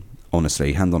thing,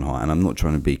 honestly, hand on heart, and I'm not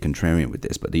trying to be contrarian with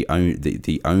this, but the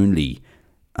only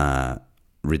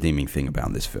redeeming thing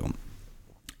about this film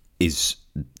is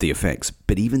the effects.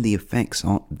 But even the effects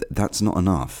that's not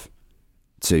enough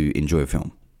to enjoy a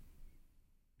film.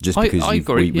 Just because I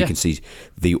agree, we can see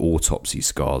the autopsy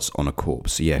scars on a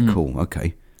corpse. Yeah, cool,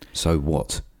 okay. So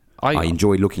what? I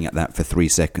enjoy looking at that for 3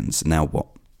 seconds. Now what?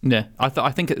 Yeah, I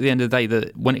think at the end of the day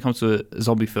that when it comes to a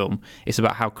zombie film, it's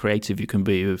about how creative you can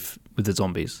be with the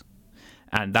zombies,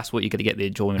 and that's what you're going to get the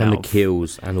enjoyment And out the of.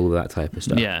 kills and all that type of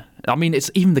stuff. Yeah, I mean, it's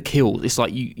even the kills. It's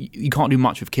like you can't do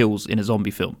much with kills in a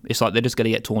zombie film. It's like they're just going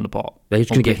to get torn apart. They're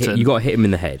just going to get hit. You got to hit them in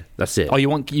the head. That's it. Oh, you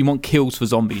want kills for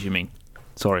zombies? You mean?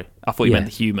 Sorry, I thought you meant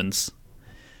the humans.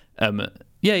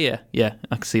 Yeah,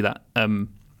 I can see that.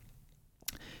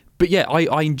 But yeah,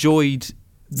 I enjoyed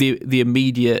the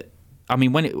immediate. I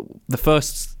mean, the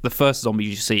first zombies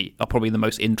you see are probably the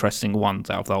most interesting ones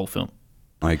out of the whole film.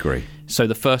 I agree. So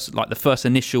the first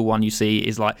initial one you see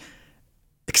is like,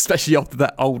 especially after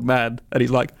that old man, and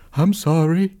he's like, "I'm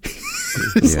sorry."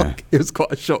 It's Yeah. like, it was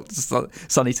quite a shock to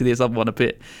Sonny to this other one a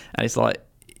bit, and it's like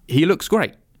he looks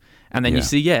great. And then you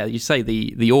say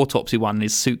the autopsy one,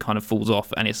 his suit kind of falls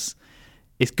off, and it's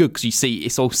good because you see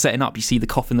it's all setting up. You see the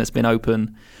coffin that's been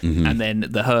open, and then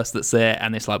the hearse that's there,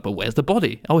 and it's like, but where's the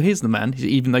body? Oh, here's the man.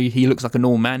 Even though he looks like a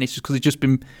normal man, it's just because he's just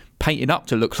been painted up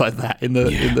to look like that in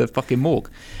the fucking morgue.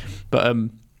 But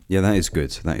yeah, that is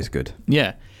good. That is good.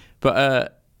 yeah,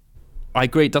 but I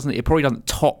agree. It probably doesn't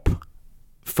top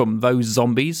from those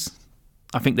zombies.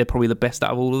 I think they're probably the best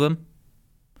out of all of them.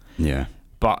 Yeah.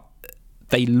 But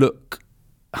they look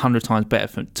 100 times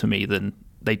better to me than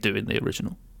they do in the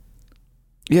original.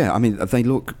 Yeah, I mean they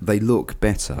look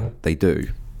better. They do.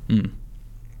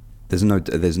 There's no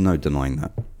denying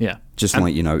that. Yeah. Just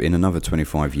like, you know, in another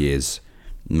 25 years,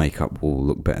 makeup will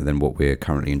look better than what we're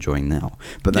currently enjoying now.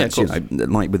 But that's, Yeah, of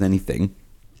like with anything,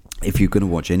 if you're going to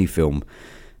watch any film,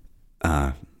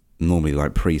 normally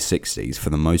like pre-60s,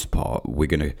 for the most part, you're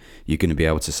going to be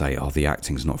able to say, oh, the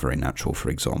acting's not very natural,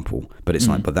 for example. But it's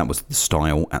like, but that was the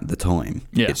style at the time.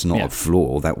 Yeah, It's not yeah. a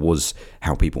flaw. That was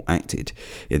how people acted.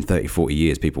 In 30, 40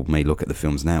 years, people may look at the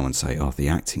films now and say, oh, the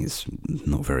acting is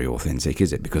not very authentic,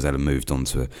 is it? Because they'll have moved on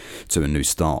to a new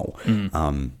style.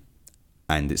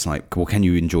 And it's like, well, can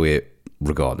you enjoy it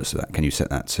regardless of that? Can you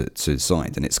set that to the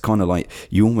side? And it's kind of like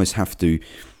you almost have to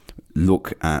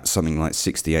look at something like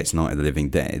 68's Night of the Living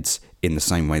Dead in the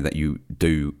same way that you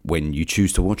do when you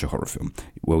choose to watch a horror film.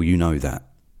 Well, you know that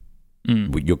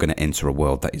you're going to enter a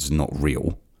world that is not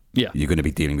real. Yeah. You're going to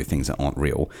be dealing with things that aren't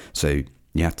real. So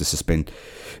you have to suspend.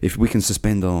 If we can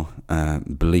suspend our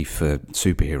belief for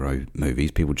superhero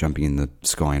movies, people jumping in the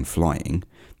sky and flying,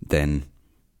 then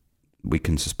we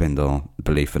can suspend our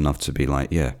belief enough to be like,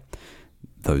 yeah,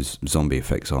 those zombie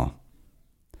effects are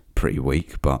pretty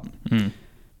weak, but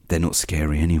they're not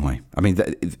scary anyway. I mean,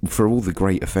 for all the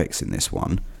great effects in this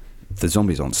one, the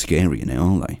zombies aren't scary in it,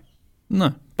 are they?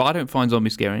 No, but I don't find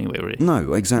zombies scary anyway, really.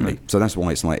 No, exactly. So that's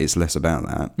why it's like it's less about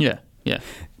that. Yeah, yeah.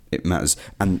 It matters,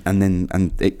 and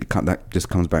that just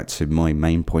comes back to my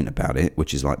main point about it,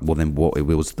 which is like, well, then what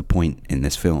was the point in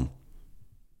this film,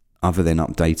 other than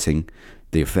updating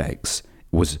the effects?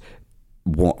 Was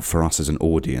what for us as an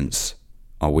audience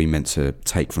are we meant to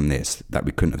take from this that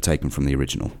we couldn't have taken from the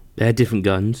original? They're different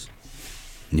guns.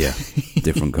 Yeah,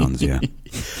 different guns. Yeah,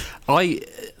 Do you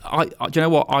know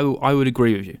what? I would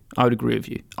agree with you.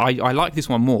 I like this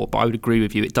one more, but I would agree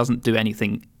with you. It doesn't do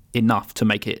anything enough to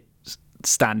make it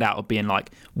stand out of being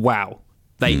like, wow,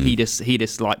 he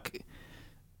just like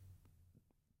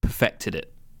perfected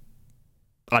it.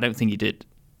 I don't think he did.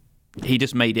 He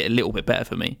just made it a little bit better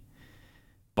for me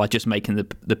by just making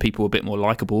the people a bit more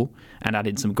likable and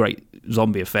adding some great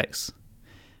zombie effects.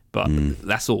 But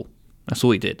that's all. That's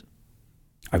all he did.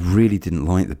 I really didn't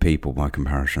like the people by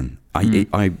comparison. I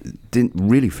didn't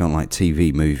really felt like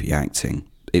TV movie acting.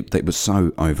 It was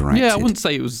so overacted. Yeah, I wouldn't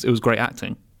say it was great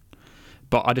acting,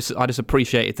 but I just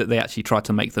appreciated that they actually tried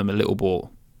to make them a little more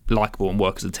likable and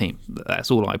work as a team.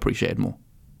 That's all I appreciated more.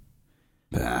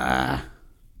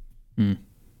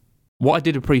 What I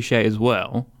did appreciate as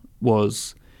well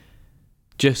was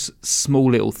just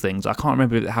small little things. I can't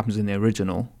remember if it happens in the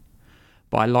original,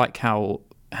 but I like how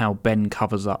Ben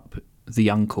covers up the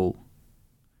uncle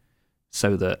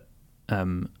so that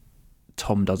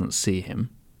Tom doesn't see him.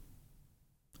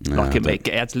 No, it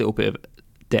adds a little bit of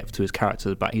depth to his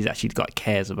character, but he's actually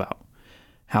cares about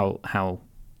how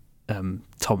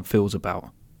Tom feels about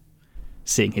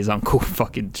seeing his uncle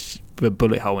fucking with a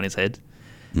bullet hole in his head.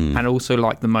 And also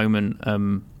like the moment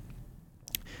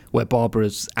where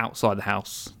Barbara's outside the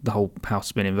house, the whole house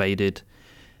has been invaded,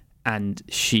 and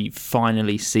she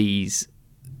finally sees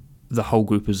the whole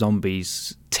group of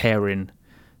zombies tearing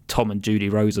Tom and Judy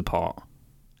Rose apart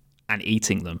and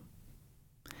eating them.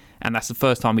 And that's the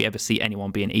first time we ever see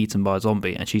anyone being eaten by a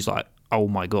zombie, and she's like, oh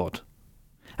my God.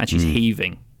 And she's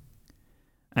heaving.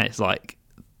 And it's like,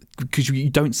 because you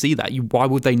don't see that. Why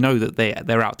would they know that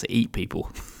they're out to eat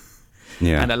people?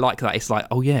 Yeah. And I like that. It's like,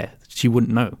 oh yeah, she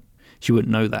wouldn't know. She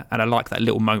wouldn't know that. And I like that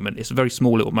little moment. It's a very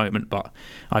small little moment, but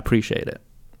I appreciate it.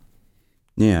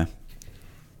 Yeah.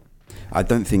 I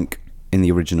don't think in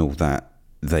the original that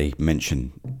they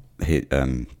mention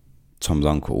Tom's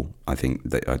uncle. I think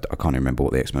I can't remember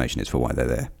what the explanation is for why they're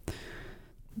there.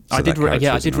 So I did read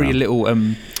a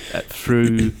little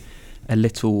through a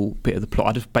little bit of the plot.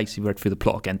 I just basically read through the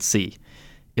plot again to see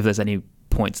if there's any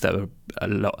points that are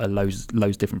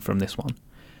loads different from this one.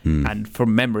 And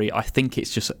from memory, I think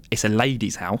it's a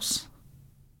lady's house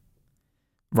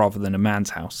rather than a man's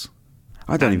house.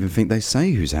 I don't even think they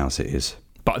say whose house it is.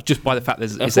 But just by the fact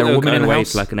is there a woman in the house?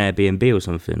 It's like an Airbnb or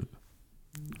something.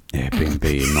 Airbnb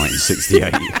in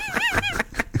 1968.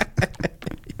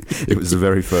 It was the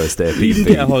very first Airbnb. You can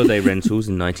get holiday rentals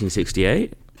in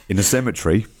 1968. In a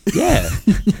cemetery? Yeah.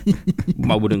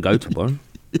 I wouldn't go to one.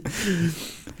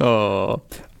 Oh.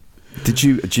 Do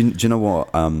you know what?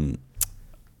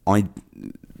 I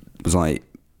was like,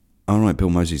 all right,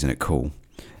 Bill Moseley's in it, cool.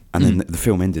 And then the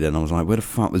film ended and I was like, where the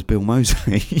fuck was Bill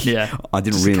Moseley? Yeah. I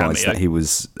didn't realise that he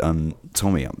was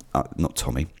Tommy, not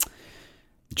Tommy,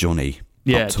 Johnny.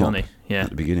 Yeah, Johnny. Yeah. At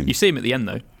the beginning. You see him at the end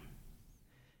though.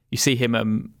 You see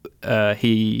him.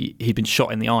 He'd been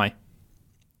shot in the eye,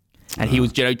 and he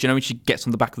was. Do you know when she gets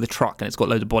on the back of the truck and it's got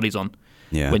loads of bodies on?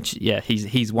 Yeah.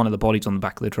 He's one of the bodies on the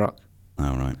back of the truck.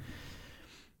 Oh right.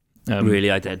 Really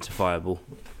identifiable.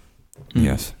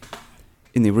 Yes.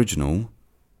 In the original,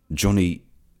 Johnny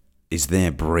is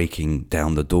there breaking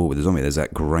down the door with the zombie. There's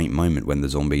that great moment when the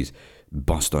zombies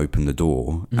bust open the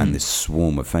door and this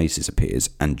swarm of faces appears,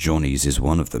 and Johnny's is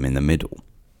one of them in the middle.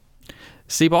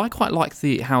 See, but I quite like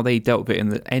how they dealt with it in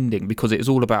the ending, because it was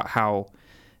all about how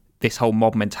this whole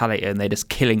mob mentality and they're just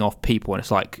killing off people, and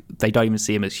it's like they don't even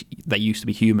see them as they used to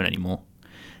be human anymore.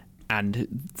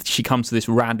 And she comes to this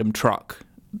random truck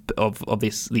of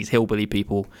these hillbilly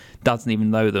people, doesn't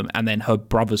even know them, and then her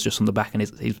brother's just on the back and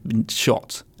he's been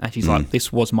shot, and she's like,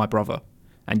 this was my brother,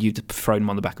 and you've thrown him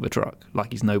on the back of a truck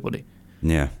like he's nobody.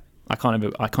 Yeah. I kind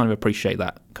of appreciate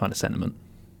that kind of sentiment.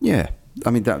 Yeah. I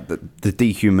mean, the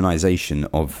dehumanization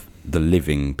of the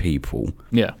living people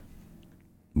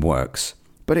works.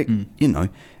 But it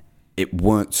it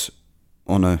worked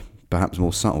on a perhaps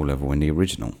more subtle level in the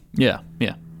original. Yeah,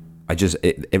 yeah.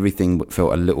 Everything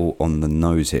felt a little on the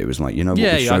nose here. It was like, what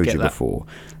we showed you before.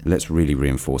 Let's really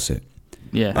reinforce it.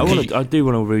 Yeah. I do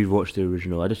want to rewatch the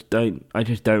original. I just don't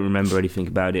remember anything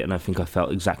about it, and I think I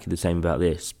felt exactly the same about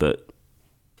this, but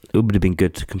it would have been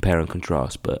good to compare and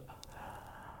contrast, but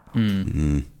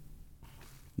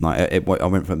Like I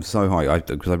went from so high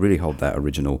because I really hold that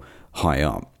original high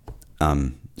up.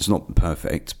 It's not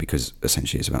perfect because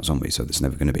essentially it's about zombies, so it's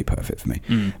never going to be perfect for me.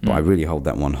 But I really hold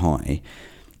that one high,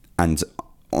 and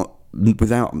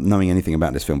without knowing anything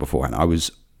about this film beforehand, I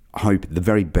was hoping the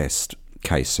very best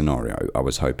case scenario I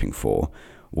was hoping for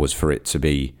was for it to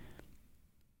be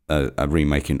a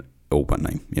remake in all but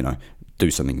name.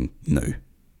 Do something new.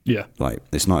 Yeah, like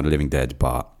it's not a Living Dead,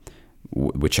 but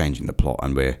we're changing the plot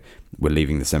and we're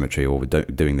leaving the cemetery, or we're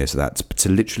doing this or that, to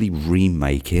literally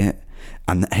remake it.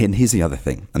 And here's the other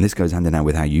thing, and this goes hand in hand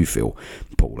with how you feel,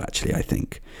 Paul, actually, I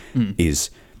think, is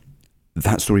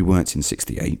that story worked in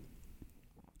 68.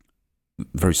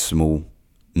 Very small,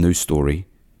 new story.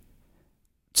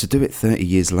 To do it 30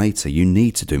 years later, you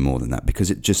need to do more than that,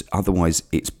 because otherwise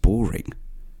it's boring.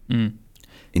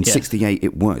 In 68,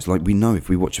 it works. Like, we know if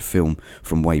we watch a film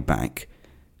from way back,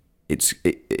 it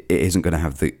isn't going to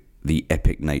have the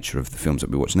epic nature of the films that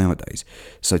we watch nowadays.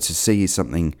 So to see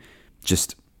something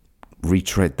just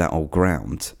retread that old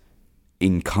ground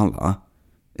in colour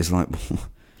is like...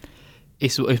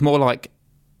 it's more like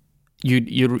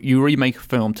you remake a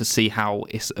film to see how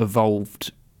it's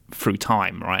evolved through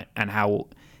time, right? And how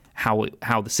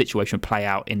how the situation would play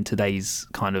out in today's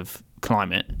kind of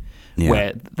climate, Yeah.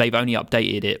 where they've only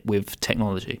updated it with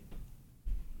technology.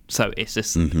 So it's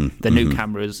just the new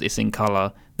cameras, it's in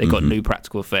colour, they've got new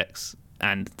practical effects,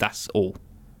 and that's all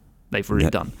they've really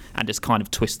done. And just kind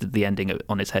of twisted the ending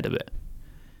on its head a bit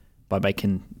by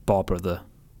making Barbara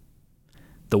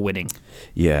the winning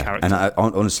character. And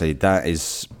honestly, that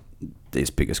is its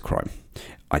biggest crime,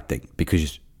 I think,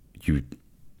 because you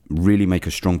really make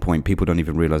a strong point. People don't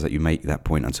even realise that you make that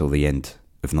point until the end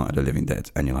of Night of the Living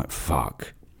Dead, and you're like,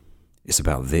 fuck, it's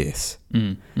about this.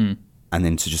 And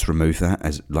then to just remove that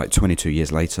as like 22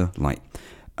 years later, like,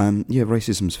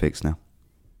 racism's fixed now.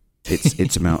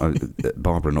 It's about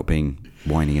Barbara not being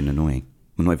whiny and annoying.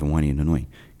 Well, not even whiny and annoying,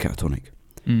 catatonic.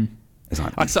 It's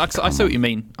like, I see what you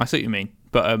mean. I see what you mean.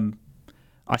 But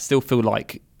I still feel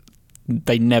like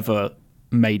they never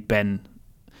made Ben,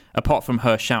 apart from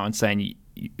her shouting saying,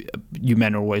 you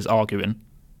men are always arguing,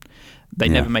 they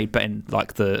never made Ben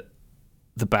like the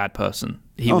bad person.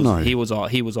 He was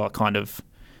our kind of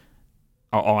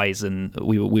our eyes, and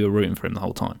we were rooting for him the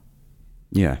whole time.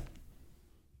 Yeah.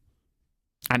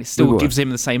 And it still gives him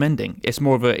the same ending. It's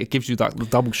more of it gives you like the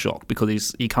double shock,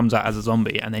 because he comes out as a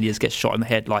zombie and then he just gets shot in the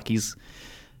head like he's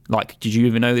like, did you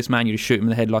even know this man? You just shoot him in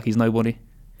the head like he's nobody.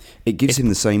 It gives him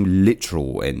the same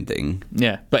literal ending.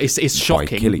 Yeah, but it's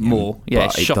shocking more. Yeah,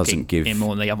 it's shocking doesn't give him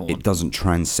more than the other one. It doesn't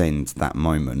transcend that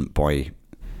moment by.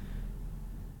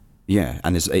 Yeah,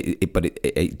 and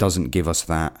it doesn't give us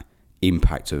that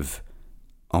impact of,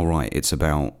 all right, it's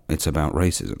about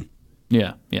racism.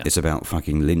 Yeah. It's about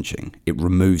fucking lynching. It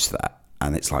removes that,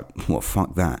 and it's like, what,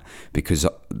 fuck that? Because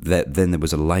then there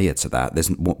was a layer to that.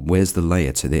 Where's the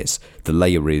layer to this? The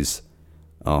layer is,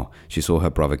 she saw her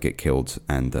brother get killed,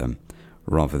 and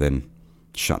rather than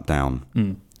shut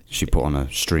down, she put on a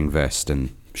string vest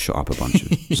and shot up a bunch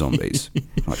of zombies.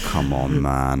 Like, come on,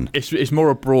 man. It's more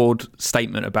a broad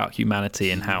statement about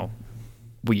humanity and how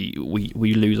we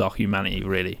lose our humanity,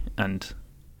 really, and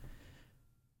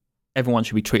everyone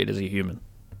should be treated as a human.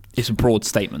 It's a broad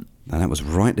statement. And that was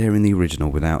right there in the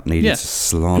original without needing to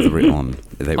slather it on.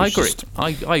 I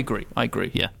agree. I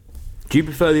agree, yeah. Do you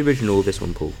prefer the original or this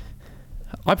one, Paul?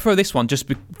 I prefer this one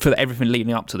just for everything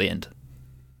leading up to the end.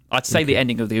 I'd say the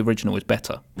ending of the original is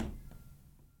better.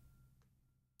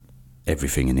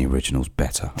 Everything in the original's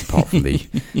better, apart from the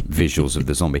visuals of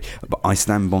the zombie. But I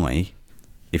stand by,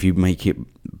 if you make it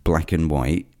black and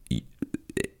white,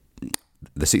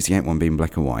 the 68 one being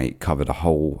black and white covered a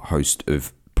whole host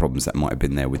of problems that might have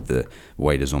been there with the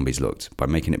way the zombies looked. By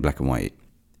making it black and white,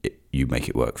 you make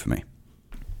it work for me.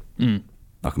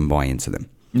 I can buy into them.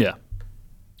 Yeah.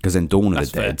 Because then Dawn of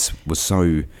That's the Dead was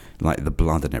so, like, the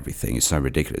blood and everything is so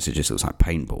ridiculous. It just looks like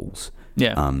paintballs.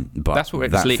 Yeah. But that's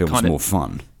what that film's more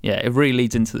fun. Yeah, it really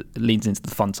leads into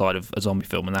the fun side of a zombie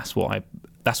film, and that's what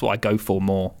I go for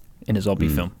more in a zombie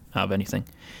film out of anything.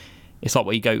 It's like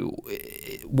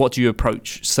what do you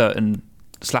approach certain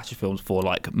slasher films for?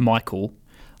 Like Michael,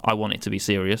 I want it to be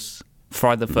serious.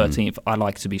 Friday the 13th, I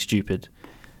like it to be stupid.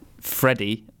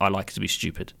 Freddy, I like it to be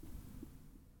stupid.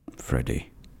 Freddy.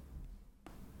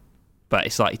 But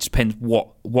it's like, it depends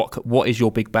what is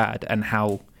your big bad and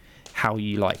how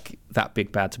you like that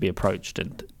big bad to be approached.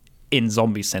 And in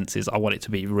zombie senses, I want it to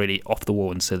be really off the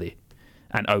wall and silly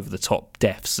and over the top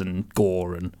deaths and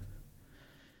gore, and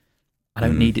I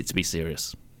don't need it to be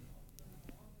serious.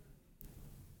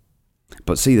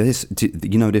 But see this,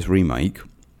 this remake.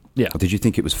 Yeah. Did you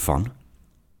think it was fun?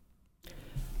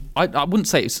 I wouldn't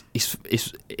say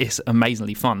it's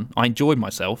amazingly fun. I enjoyed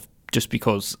myself just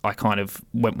because I kind of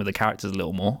went with the characters a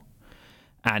little more,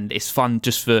 and it's fun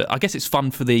I guess it's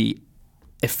fun for the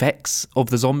effects of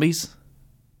the zombies.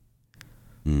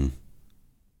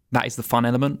 That is the fun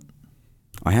element.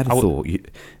 I had a thought.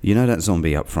 You know that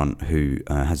zombie up front who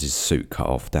has his suit cut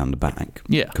off down the back?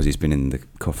 Yeah. Because he's been in the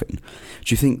coffin.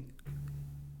 Do you think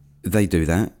they do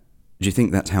that? Do you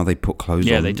think that's how they put clothes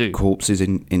on? Yeah, they do. Corpses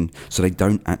in so they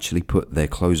don't actually put their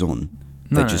clothes on.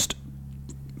 No. They just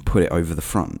put it over the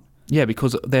front. Yeah,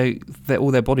 because they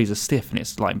all their bodies are stiff, and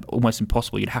it's like almost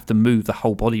impossible. You'd have to move the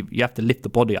whole body. You have to lift the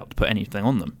body up to put anything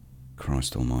on them.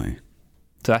 Christ almighty.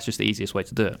 So that's just the easiest way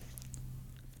to do it.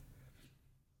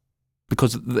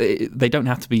 Because they don't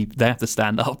have to be, they have to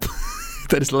stand up.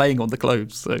 They're just laying on the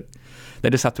clothes, so they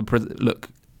just have to look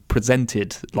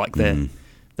presented like they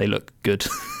look good.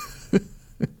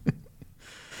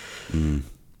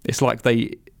 It's like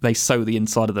they sew the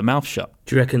inside of the mouth shut.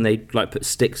 Do you reckon they like put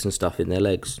sticks and stuff in their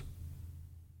legs?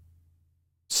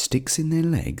 Sticks in their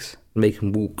legs? Make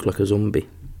them walk like a zombie.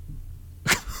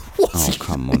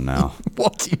 Come on now.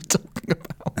 What are you talking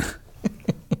about?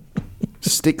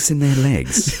 sticks in their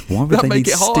legs? Why would That'd they make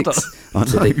need it harder. sticks? I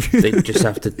So know. they just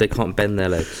have to. They can't bend their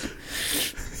legs.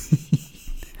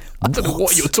 I don't know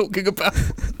what you're talking about.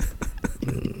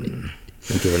 I'm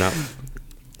giving up.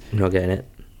 I'm not getting it.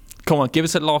 Come on, give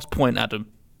us a last point, Adam.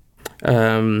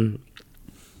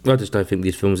 I just don't think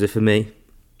these films are for me.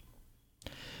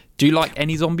 Do you like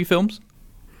any zombie films?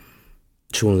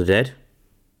 Shaun of the Dead.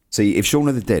 See, if Shaun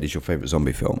of the Dead is your favourite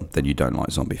zombie film, then you don't like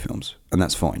zombie films, and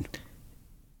that's fine.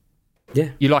 Yeah.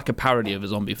 You like a parody of a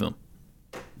zombie film?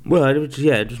 Well,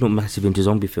 just not massive into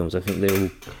zombie films. I think they're all.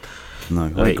 No,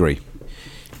 I Wait. agree.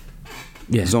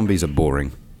 Yeah. Zombies are boring.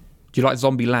 Do you like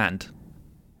Zombie Land?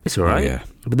 It's alright. yeah.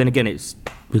 But then again, it's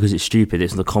because it's stupid.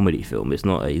 It's a comedy film. It's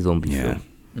not a zombie Yeah. film.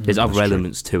 There's other That's true.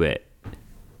 elements to it.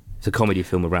 It's a comedy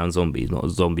film around zombies, not a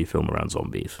zombie film around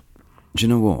zombies. Do you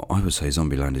know what? I would say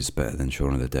Zombieland is better than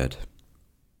Shaun of the Dead.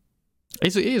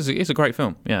 It's a great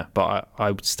film, yeah. But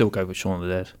I would still go with Shaun of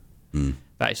the Dead. Mm.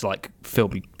 That is like a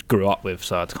film we grew up with,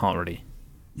 so I can't really.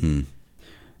 Mm.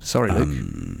 Sorry, Luke.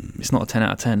 It's not a 10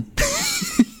 out of 10.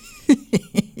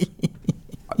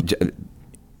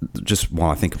 Just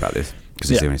while I think about this,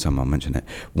 because it's the Yeah. only time I'll mention it.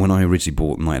 When I originally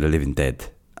bought Night of the Living Dead,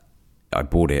 I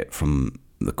bought it from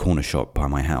the corner shop by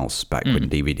my house back when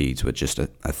DVDs were just a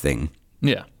thing.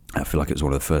 Yeah. I feel like it was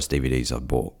one of the first DVDs I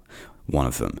bought, one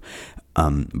of them.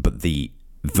 But the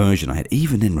version I had,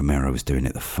 even then Romero was doing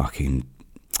it, the fucking...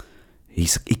 He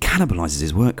cannibalizes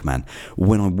his work, man.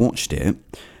 When I watched it,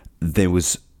 there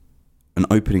was an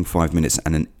opening 5 minutes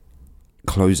and an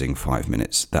closing 5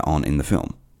 minutes that aren't in the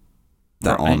film.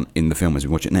 That Right. aren't in the film as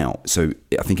we watch it now. So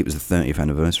I think it was the 30th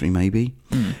anniversary, maybe.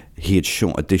 He had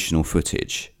shot additional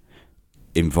footage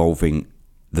involving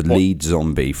the lead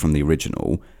zombie from the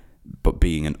original, but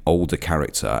being an older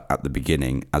character at the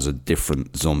beginning as a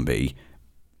different zombie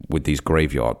with these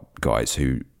graveyard guys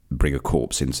who bring a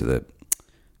corpse into the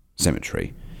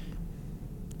cemetery.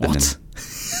 And What?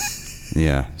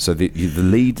 Yeah. So the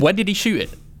lead, When did he shoot it?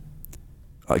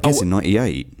 I guess in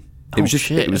 98. It Oh, was just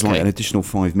shit, it was okay. like an additional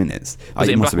 5 minutes. Was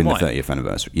it It in must have black been the and 30th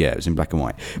anniversary. Yeah, it was in black and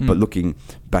white. But looking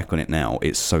back on it now,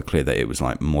 it's so clear that it was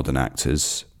like modern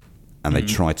actors, and they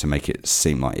tried to make it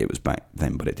seem like it was back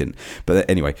then, but it didn't. But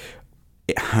anyway,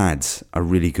 it had a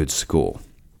really good score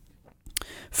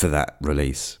for that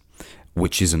release,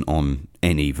 which isn't on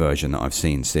any version that I've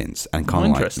seen since. And kind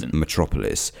of like interesting.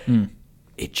 Metropolis,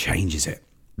 it changes it.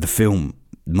 The film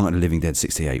Night of the Living Dead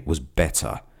 68 was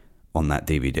better on that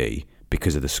DVD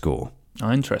because of the score.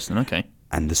 Oh, interesting. Okay.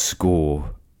 And the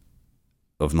score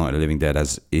of Night of the Living Dead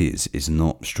as is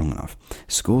not strong enough.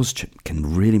 Scores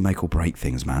can really make or break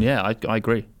things, man. Yeah, I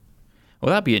agree. Well,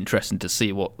 that'd be interesting to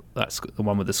see what that's the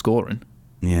one with the scoring.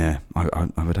 Yeah, I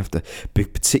would have to,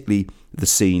 particularly the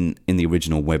scene in the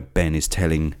original where Ben is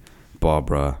telling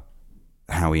Barbara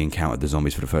how he encountered the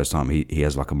zombies for the first time. He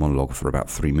has like a monologue for about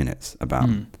 3 minutes about,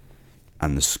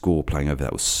 and the score playing over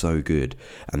that was so good.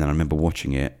 And then I remember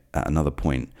watching it at another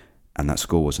point, and that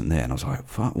score wasn't there, and I was like,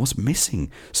 "Fuck, what's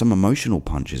missing? Some emotional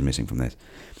punch is missing from this."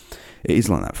 It is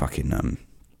like that fucking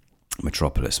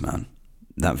Metropolis, man.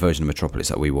 That version of Metropolis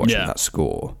that we watched, Yeah. that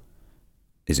score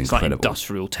is It's like incredible.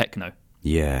 industrial techno.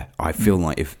 Yeah, I feel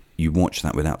like if you watch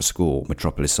that without a score,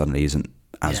 Metropolis suddenly isn't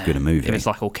as good a movie. If it's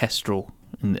like orchestral,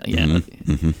 and yeah,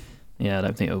 yeah, I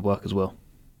don't think it would work as well.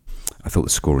 I thought the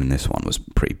score in this one was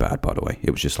pretty bad, by the way. It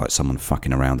was just like someone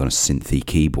fucking around on a synthy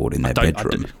keyboard in their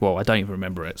bedroom. I don't even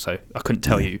remember it, so I couldn't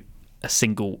tell you a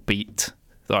single beat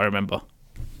that I remember.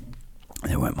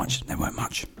 There weren't much. We're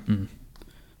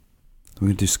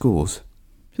going to do scores.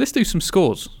 Let's do some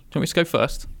scores. Do you want me to go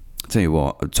first? Tell you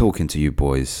what, talking to you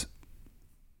boys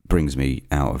brings me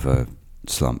out of a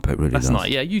slump. It really That's does. nice.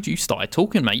 Yeah, you started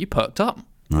talking, mate. You perked up.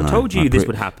 I told you this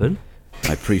would happen.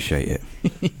 I appreciate it.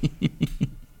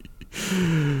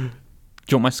 Do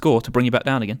you want my score to bring you back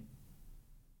down again?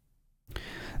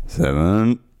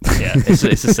 7. Yeah, it's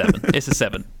a 7. It's a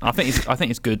 7. I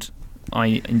think it's good.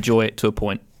 I enjoy it to a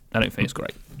point. I don't think it's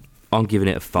great. I'm giving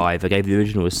it a 5. I gave the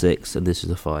original a 6, and this is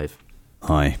a 5.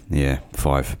 Yeah,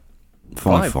 5.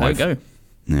 5. There we go.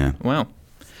 Yeah. Wow.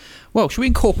 Well, should we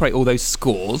incorporate all those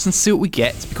scores and see what we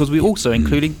get? Because we're also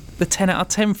including the 10 out of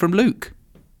 10 from Luke.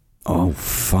 Oh,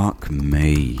 fuck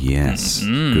me, yes.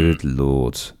 Good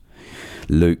Lord.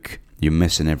 Luke, you're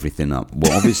messing everything up.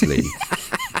 Well, obviously,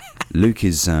 Luke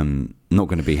is not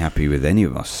going to be happy with any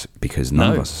of us because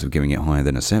none of us are giving it higher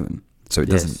than a 7. So it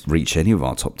doesn't reach any of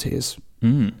our top tiers.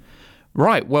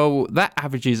 Right, well, that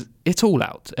averages it all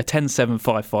out. A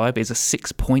 10.755 is a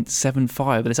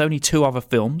 6.75. There's only 2 other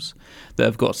films that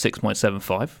have got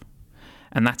 6.75,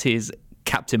 and that is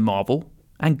Captain Marvel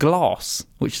and Glass,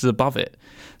 which is above it.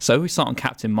 So we start on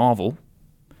Captain Marvel.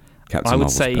 Captain I would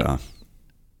Marvel's say better.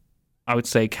 I would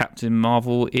say Captain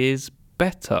Marvel is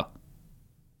better.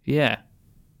 Yeah.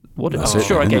 I'm That's it,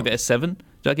 sure I isn't gave it? it a 7.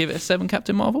 Did I give it a 7,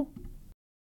 Captain Marvel?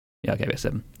 Yeah, I gave it a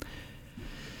 7.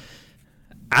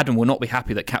 Adam will not be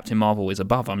happy that Captain Marvel is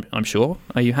above, I'm sure.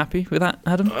 Are you happy with that,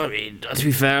 Adam? I mean, to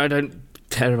be fair, I don't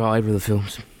care about either of the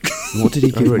films. What did he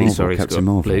give I'm really Marvel, sorry, Captain Scott,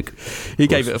 Marvel? Luke. He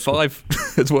gave it a 5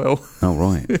 as well. Oh,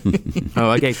 right. Oh,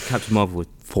 I gave Captain Marvel a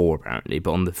 4 apparently,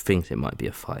 but on the things it might be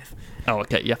a 5. Oh,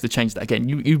 okay. You have to change that again.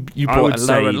 You I brought would it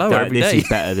lower say and lower that every this day. is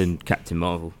better than Captain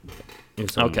Marvel. In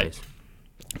some Okay. ways.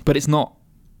 But it's not.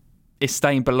 It's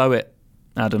staying below it,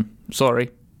 Adam.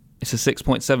 Sorry. It's a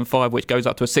 6.75, which goes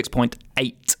up to a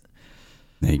 6.8.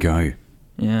 There you go.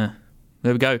 Yeah.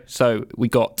 There we go. So we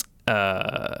got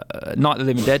Night of the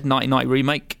Living Dead, 1990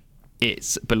 remake.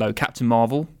 It's below Captain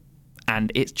Marvel.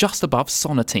 And it's just above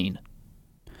Sonatine.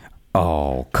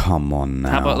 Oh, come on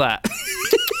now. How about that?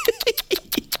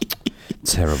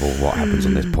 Terrible what happens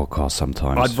on this podcast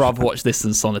sometimes. I'd rather watch this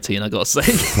than Sonatine, I got to say.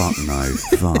 Fuck no.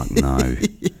 Fuck no.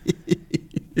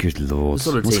 Good lord. The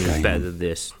sort of What's team is going better on? than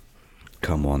this.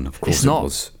 Come on, of course It's not. it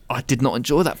was. I did not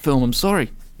enjoy that film. I'm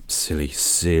sorry. Silly,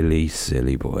 silly,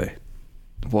 silly boy.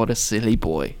 What a silly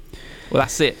boy. Well,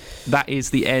 that's it. That is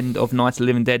the end of Night of the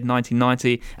Living Dead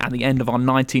 1990 and the end of our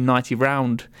 1990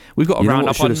 round. We've got to You know round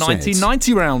what up our I should have said?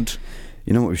 1990 round.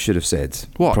 You know what we should have said?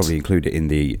 What? Probably include it in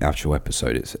the actual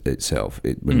episode itself,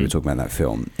 when we were talking about that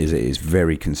film, is it is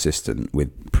very consistent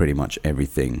with pretty much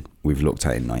everything we've looked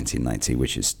at in 1990,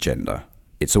 which is gender.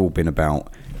 It's all been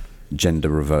about gender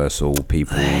reversal,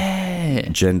 people,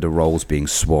 gender roles being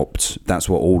swapped. That's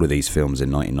what all of these films in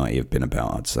 1990 have been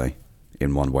about, I'd say,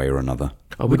 in one way or another.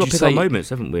 Oh, Would we've got you to pick our say- moments,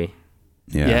 haven't we?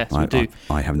 Yeah, Yes, we do.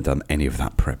 I haven't done any of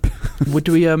that prep. Would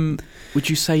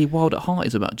you say Wild at Heart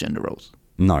is about gender roles?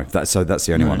 No, that's the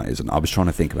only No. one that isn't. I was trying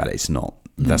to think about it. It's not.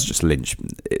 That's just Lynch.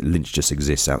 Lynch just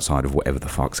exists outside of whatever the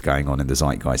fuck's going on in the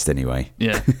zeitgeist anyway.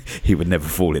 Yeah. He would never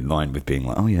fall in line with being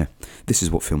like, oh yeah, this is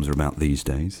what films are about these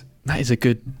days. That is a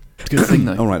good thing,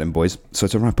 though. All right then, boys. So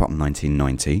to wrap up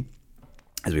 1990,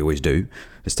 as we always do,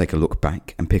 let's take a look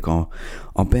back and pick our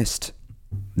best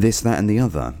this, that, and the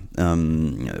other.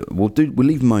 We'll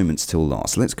leave moments till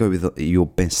last. Let's go with your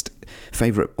best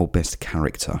favourite or best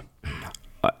character.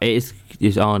 It's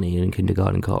Arnie in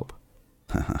Kindergarten Cop.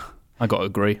 I got to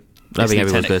agree. I think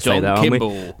everyone's going to say that, aren't we?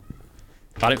 Kimball.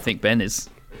 I don't think Ben is.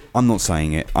 I'm not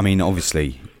saying it. I mean,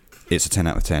 obviously, it's a 10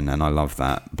 out of 10, and I love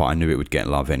that. But I knew it would get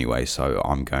love anyway, so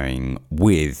I'm going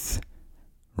with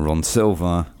Ron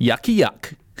Silver, Yucky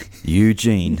yuck.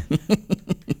 Eugene.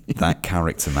 That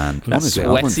character, man. That Honestly, I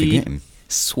won't sweaty, forget him.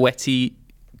 sweaty,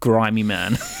 grimy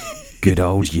man. Good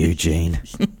old Eugene.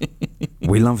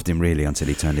 We loved him really until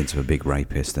he turned into a big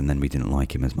rapist, and then we didn't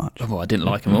like him as much. Oh, I didn't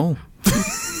like him all.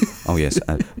 Oh yes,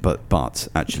 but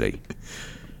actually,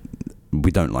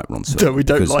 we don't like Ron Silver. No, we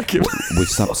don't because like him. We've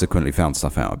subsequently found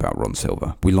stuff out about Ron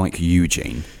Silver. We like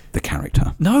Eugene, the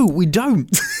character. No, we don't.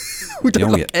 We don't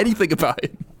Oh, like yeah. anything about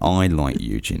him. I like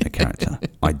Eugene, the character.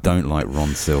 I don't like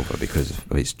Ron Silver because of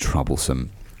his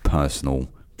troublesome personal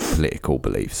political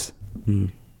beliefs. Go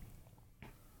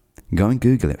and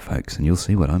Google it, folks, and you'll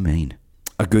see what I mean.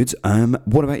 A good.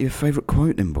 What about your favourite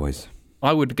quote, then, boys?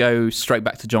 I would go straight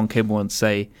back to John Kimball and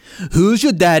say, "Who's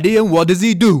your daddy and what does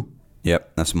he do?"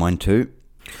 Yep, that's mine too.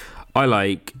 I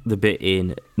like the bit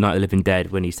in Night of the Living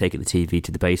Dead when he's taking the TV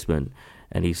to the basement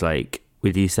and he's like,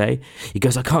 what did he say? He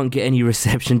goes, I can't get any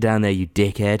reception down there, you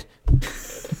dickhead.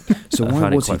 So I why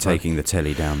found it was he quite funny. taking the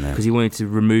telly down there? Because he wanted to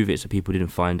remove it so people didn't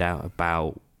find out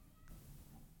about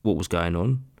what was going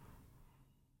on.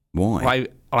 Why?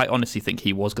 I honestly think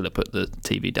he was going to put the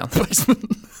TV down the basement.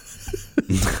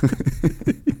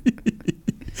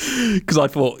 Because I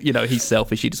thought, he's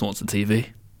selfish. He just wants the TV.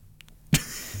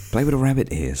 Play with the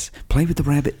rabbit ears. Play with the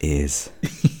rabbit ears.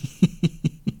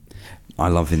 I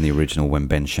love in the original when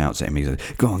Ben shouts at him, he goes,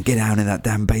 go on, get out of that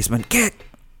damn basement, get!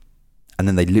 And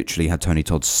then they literally had Tony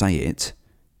Todd say it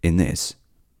in this.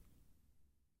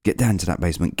 Get down to that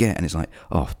basement, get! And it's like,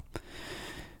 oh,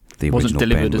 the Wasn't original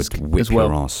delivered Ben as- would whip as well.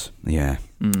 your ass. Yeah.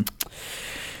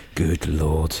 Good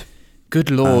Lord. Good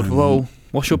Lord. Well,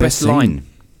 what's your best line? scene.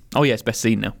 Oh, yes, best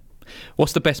scene now.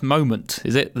 What's the best moment?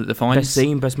 Is it that defines? Best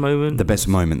scene, best moment? The best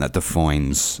moment that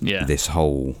defines Yeah. this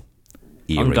whole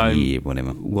I'm era, going year,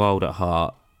 whatever. Wild at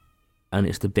Heart, and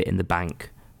it's the bit in the bank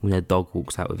when their dog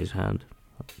walks out with his hand.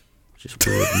 It's just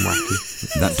weird and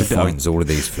wacky. That defines all of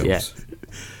these films. Yeah.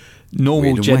 Normal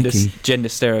Weird and gender wacky.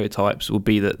 stereotypes would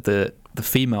be that the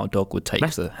female dog would take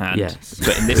That's- the hand. yes.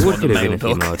 But in this It one, the could have male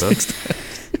been a dog. female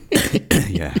dog.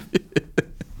 Yeah.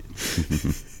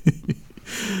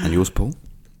 And yours, Paul?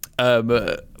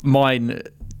 Mine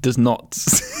does not.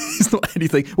 It's not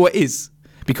anything. Well, it is.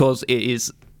 because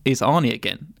it's Arnie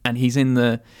again, and he's in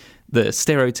the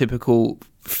stereotypical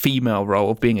female role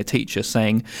of being a teacher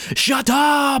saying shut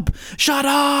up,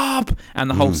 and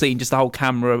the whole scene, just the whole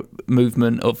camera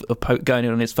movement of going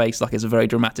in on his face like it's a very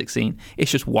dramatic scene.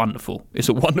 It's just wonderful. It's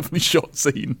a wonderfully shot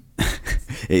scene.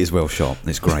 It is well shot.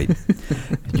 It's great.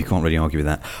 You can't really argue with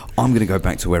that. I'm going to go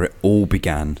back to where it all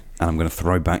began, and I'm going to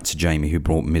throw back to Jamie, who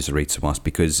brought Misery to us,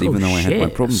 because even though I had my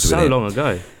problems with it, so long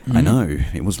ago. I know,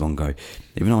 it was long ago.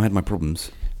 Even though I had my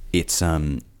problems,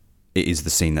 it is the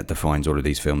scene that defines all of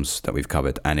these films that we've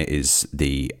covered, and it is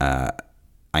the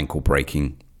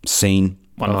ankle-breaking scene.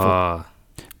 Wonderful.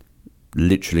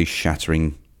 Literally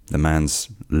shattering the man's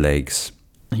legs.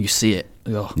 You see it.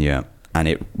 Ugh. Yeah, and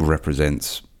it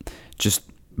represents just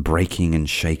breaking and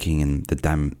shaking and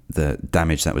the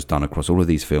damage that was done across all of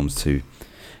these films, to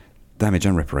damage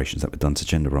and reparations that were done to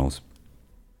gender roles.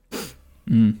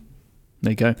 There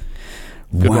you go.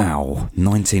 Good wow, one.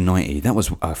 1990. That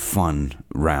was a fun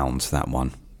round, that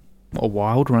one. What a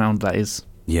wild round that is.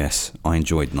 Yes, I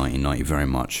enjoyed 1990 very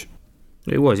much.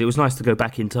 It was nice to go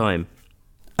back in time.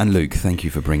 And Luke, thank you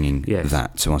for bringing Yes.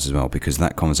 that to us as well, because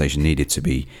that conversation needed to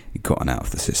be gotten out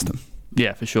of the system.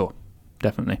 Yeah, for sure.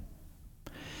 Definitely.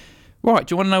 Right,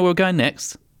 do you want to know where we're going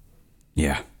next?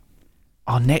 Yeah.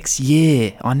 Our next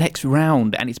year, our next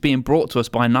round, and it's being brought to us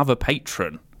by another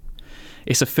patron.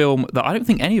 It's a film that I don't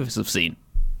think any of us have seen.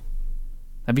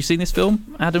 Have you seen this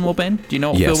film, Adam or Ben? Do you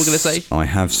know what film we're going to say? I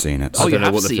have seen it. Oh, I you don't know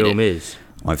have what the seen film it? is.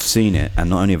 I've seen it, and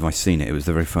not only have I seen it, it was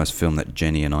the very first film that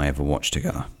Jenny and I ever watched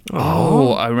together.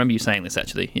 Oh, I remember you saying this,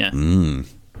 actually. Yeah.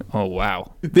 Oh,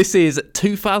 wow. This is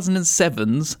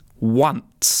 2007's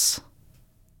Once.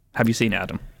 Have you seen it,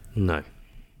 Adam? No.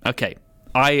 Okay.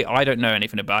 I don't know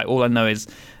anything about it. All I know is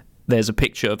there's a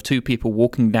picture of two people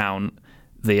walking down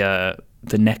the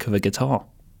neck of a guitar.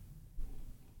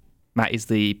 That is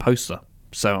the poster.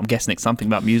 So I'm guessing it's something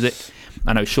about music.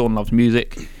 I know Sean loves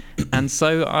music, and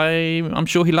so I'm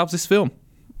sure he loves this film.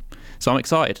 So I'm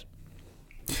excited.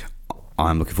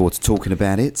 I'm looking forward to talking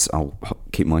about it. I'll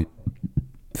keep my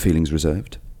feelings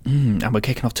reserved. And we're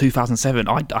kicking off 2007.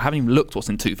 I haven't even looked what's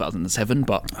in 2007,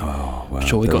 but I'm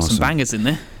sure we've got some bangers in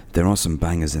there. There are some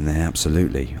bangers in there,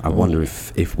 absolutely. I wonder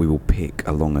if we will pick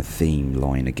along a theme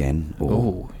line again.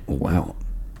 Or wow.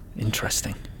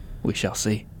 Interesting. We shall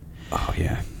see. Oh,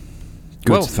 yeah.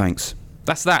 Good, Well, thanks.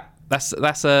 That's that. That's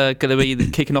going to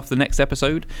be kicking off the next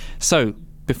episode. So,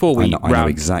 before we I know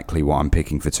exactly what I'm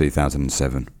picking for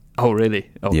 2007. Oh,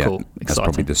 really? Oh, yeah, cool. That's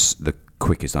Exciting. probably the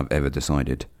quickest I've ever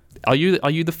decided. Are you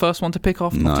the first one to pick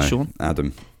off? No, Not Sean?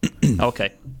 Adam.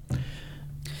 Okay.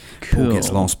 Paul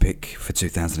gets last pick for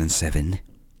 2007.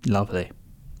 Lovely.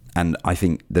 And I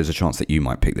think there's a chance that you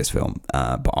might pick this film,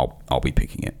 but I'll be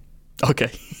picking it.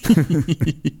 Okay.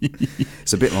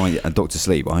 It's a bit like Dr.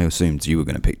 Sleep. I assumed you were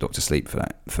going to pick Dr. Sleep for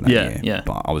that year. Yeah.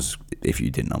 But if you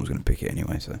didn't, I was going to pick it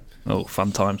anyway. So. Oh,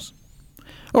 fun times.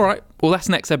 All right. Well, that's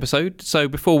next episode. So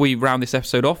before we round this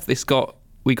episode off,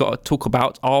 we got to talk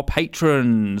about our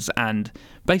patrons and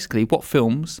basically what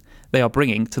films they are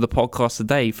bringing to the podcast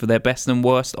today for their best and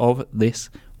worst of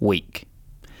this week.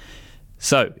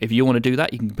 So if you want to do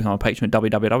that, you can become a patron at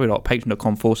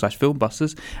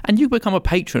www.patreon.com/filmbusters, and you become a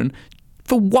patron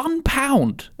for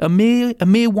 £1, a mere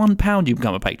 £1 you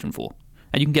become a patron for.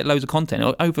 And you can get loads of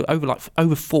content,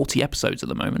 over 40 episodes at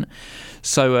the moment.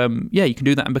 So, you can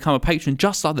do that and become a patron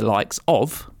just like the likes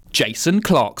of Jason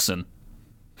Clarkson.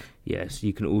 Yes,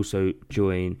 you can also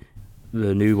join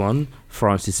the new one,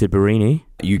 Francis Iberini.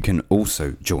 You can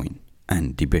also join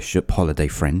Andy Bishop, Holiday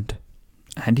Friend.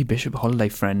 Andy Bishop, Holiday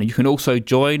Friend. And you can also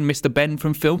join Mr. Ben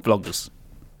from Film Vloggers.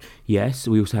 Yes,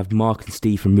 we also have Mark and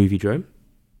Steve from Movie Drome.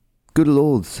 Good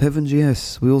lords, heavens,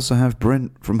 yes. We also have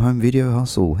Brent from Home Video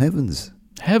Hustle. Heavens.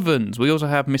 We also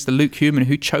have Mr. Luke Human,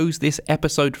 who chose this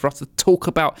episode for us to talk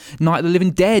about Night of the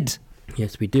Living Dead.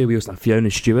 Yes, we do. We also have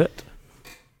Fiona Stewart.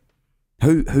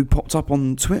 Who popped up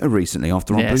on Twitter recently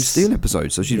after our Blue Steel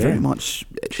episode, so she's very much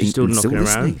she's still knocking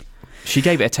around. She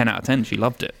gave it a 10 out of 10. She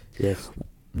loved it. Yes.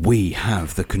 We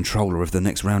have the controller of the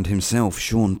next round himself,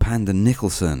 Sean Panda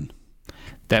Nicholson.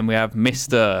 Then we have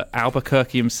Mr.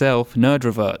 Albuquerque himself,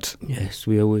 Nerdrovert. Yes,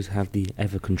 we always have the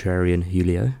ever-contrarian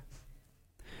Julio.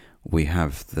 We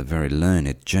have the very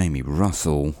learned Jamie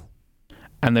Russell.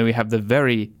 And then we have the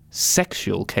very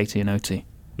sexual Katie Inotti.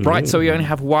 Right, so we only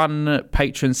have one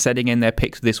patron sending in their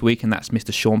picks this week, and that's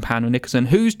Mr. Sean Panda Nicholson,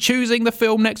 who's choosing the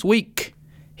film next week.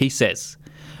 He says,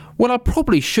 Well, I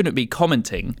probably shouldn't be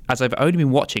commenting, as I've only been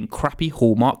watching crappy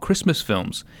Hallmark Christmas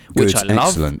films, which Good, I love,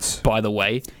 excellent. by the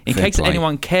way. In Fair case play.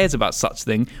 anyone cares about such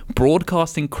thing,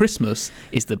 broadcasting Christmas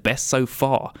is the best so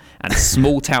far, and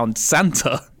Small Town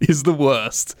Santa is the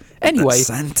worst. Anyway,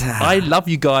 Santa. I love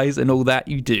you guys and all that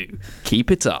you do. Keep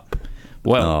it up.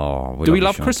 Well, Oh, do we you,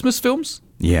 love Sean. Christmas films?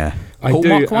 Yeah. I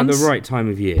Hallmark do at ones? the right time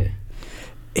of year.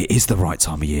 It is the right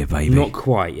time of year, baby. Not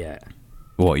quite yet.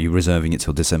 What, are you reserving it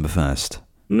till December 1st?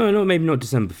 No, maybe not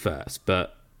December 1st,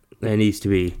 but there needs to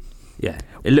be, a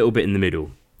little bit in the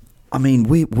middle. I mean,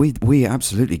 we're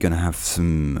absolutely going to have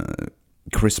some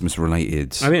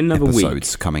Christmas-related another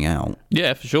episodes week coming out.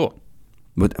 Yeah, for sure.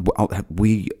 But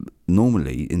we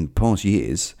normally, in past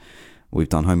years, we've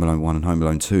done Home Alone 1 and Home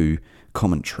Alone 2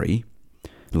 commentary,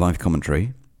 live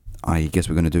commentary. I guess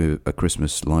we're going to do a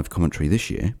Christmas live commentary this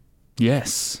year.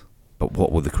 Yes. But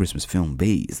what will the Christmas film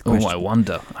be is the Oh, question. I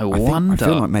wonder. I I wonder.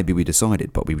 feel like maybe we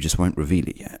decided, but we just won't reveal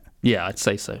it yet. Yeah, I'd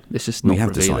say so. Let's just We not have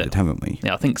reveal decided, it. haven't we?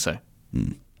 Yeah, I think so.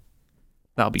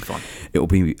 That'll be fun. It'll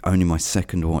be only my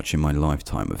second watch in my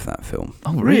lifetime of that film.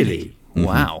 Oh, really? Mhm.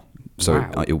 Wow. So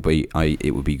Wow. it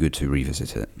would be good to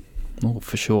revisit it. Oh,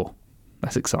 for sure.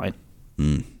 That's exciting.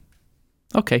 Mm.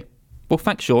 Okay. Well,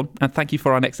 thanks, Sean, and thank you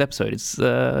for our next episode. It's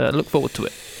look forward to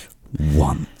it.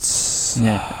 Once.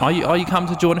 Yeah. Are you coming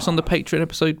to join us on the Patreon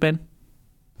episode, Ben?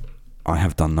 I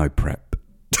have done no prep.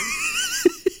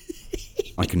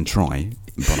 I can try,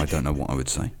 but I don't know what I would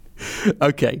say.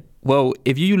 Okay. Well,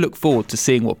 if you look forward to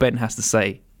seeing what Ben has to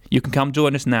say, you can come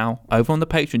join us now over on the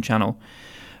Patreon channel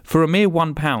for a mere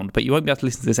 £1, but you won't be able to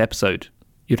listen to this episode.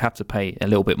 You'd have to pay a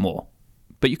little bit more.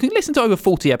 But you can listen to over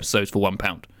 40 episodes for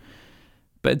 £1.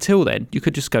 But until then, you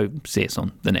could just go see us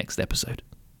on the next episode.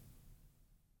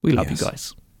 We love Yes. you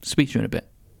guys. Speak to you in a bit.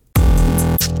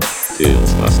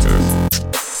 Tales Masters.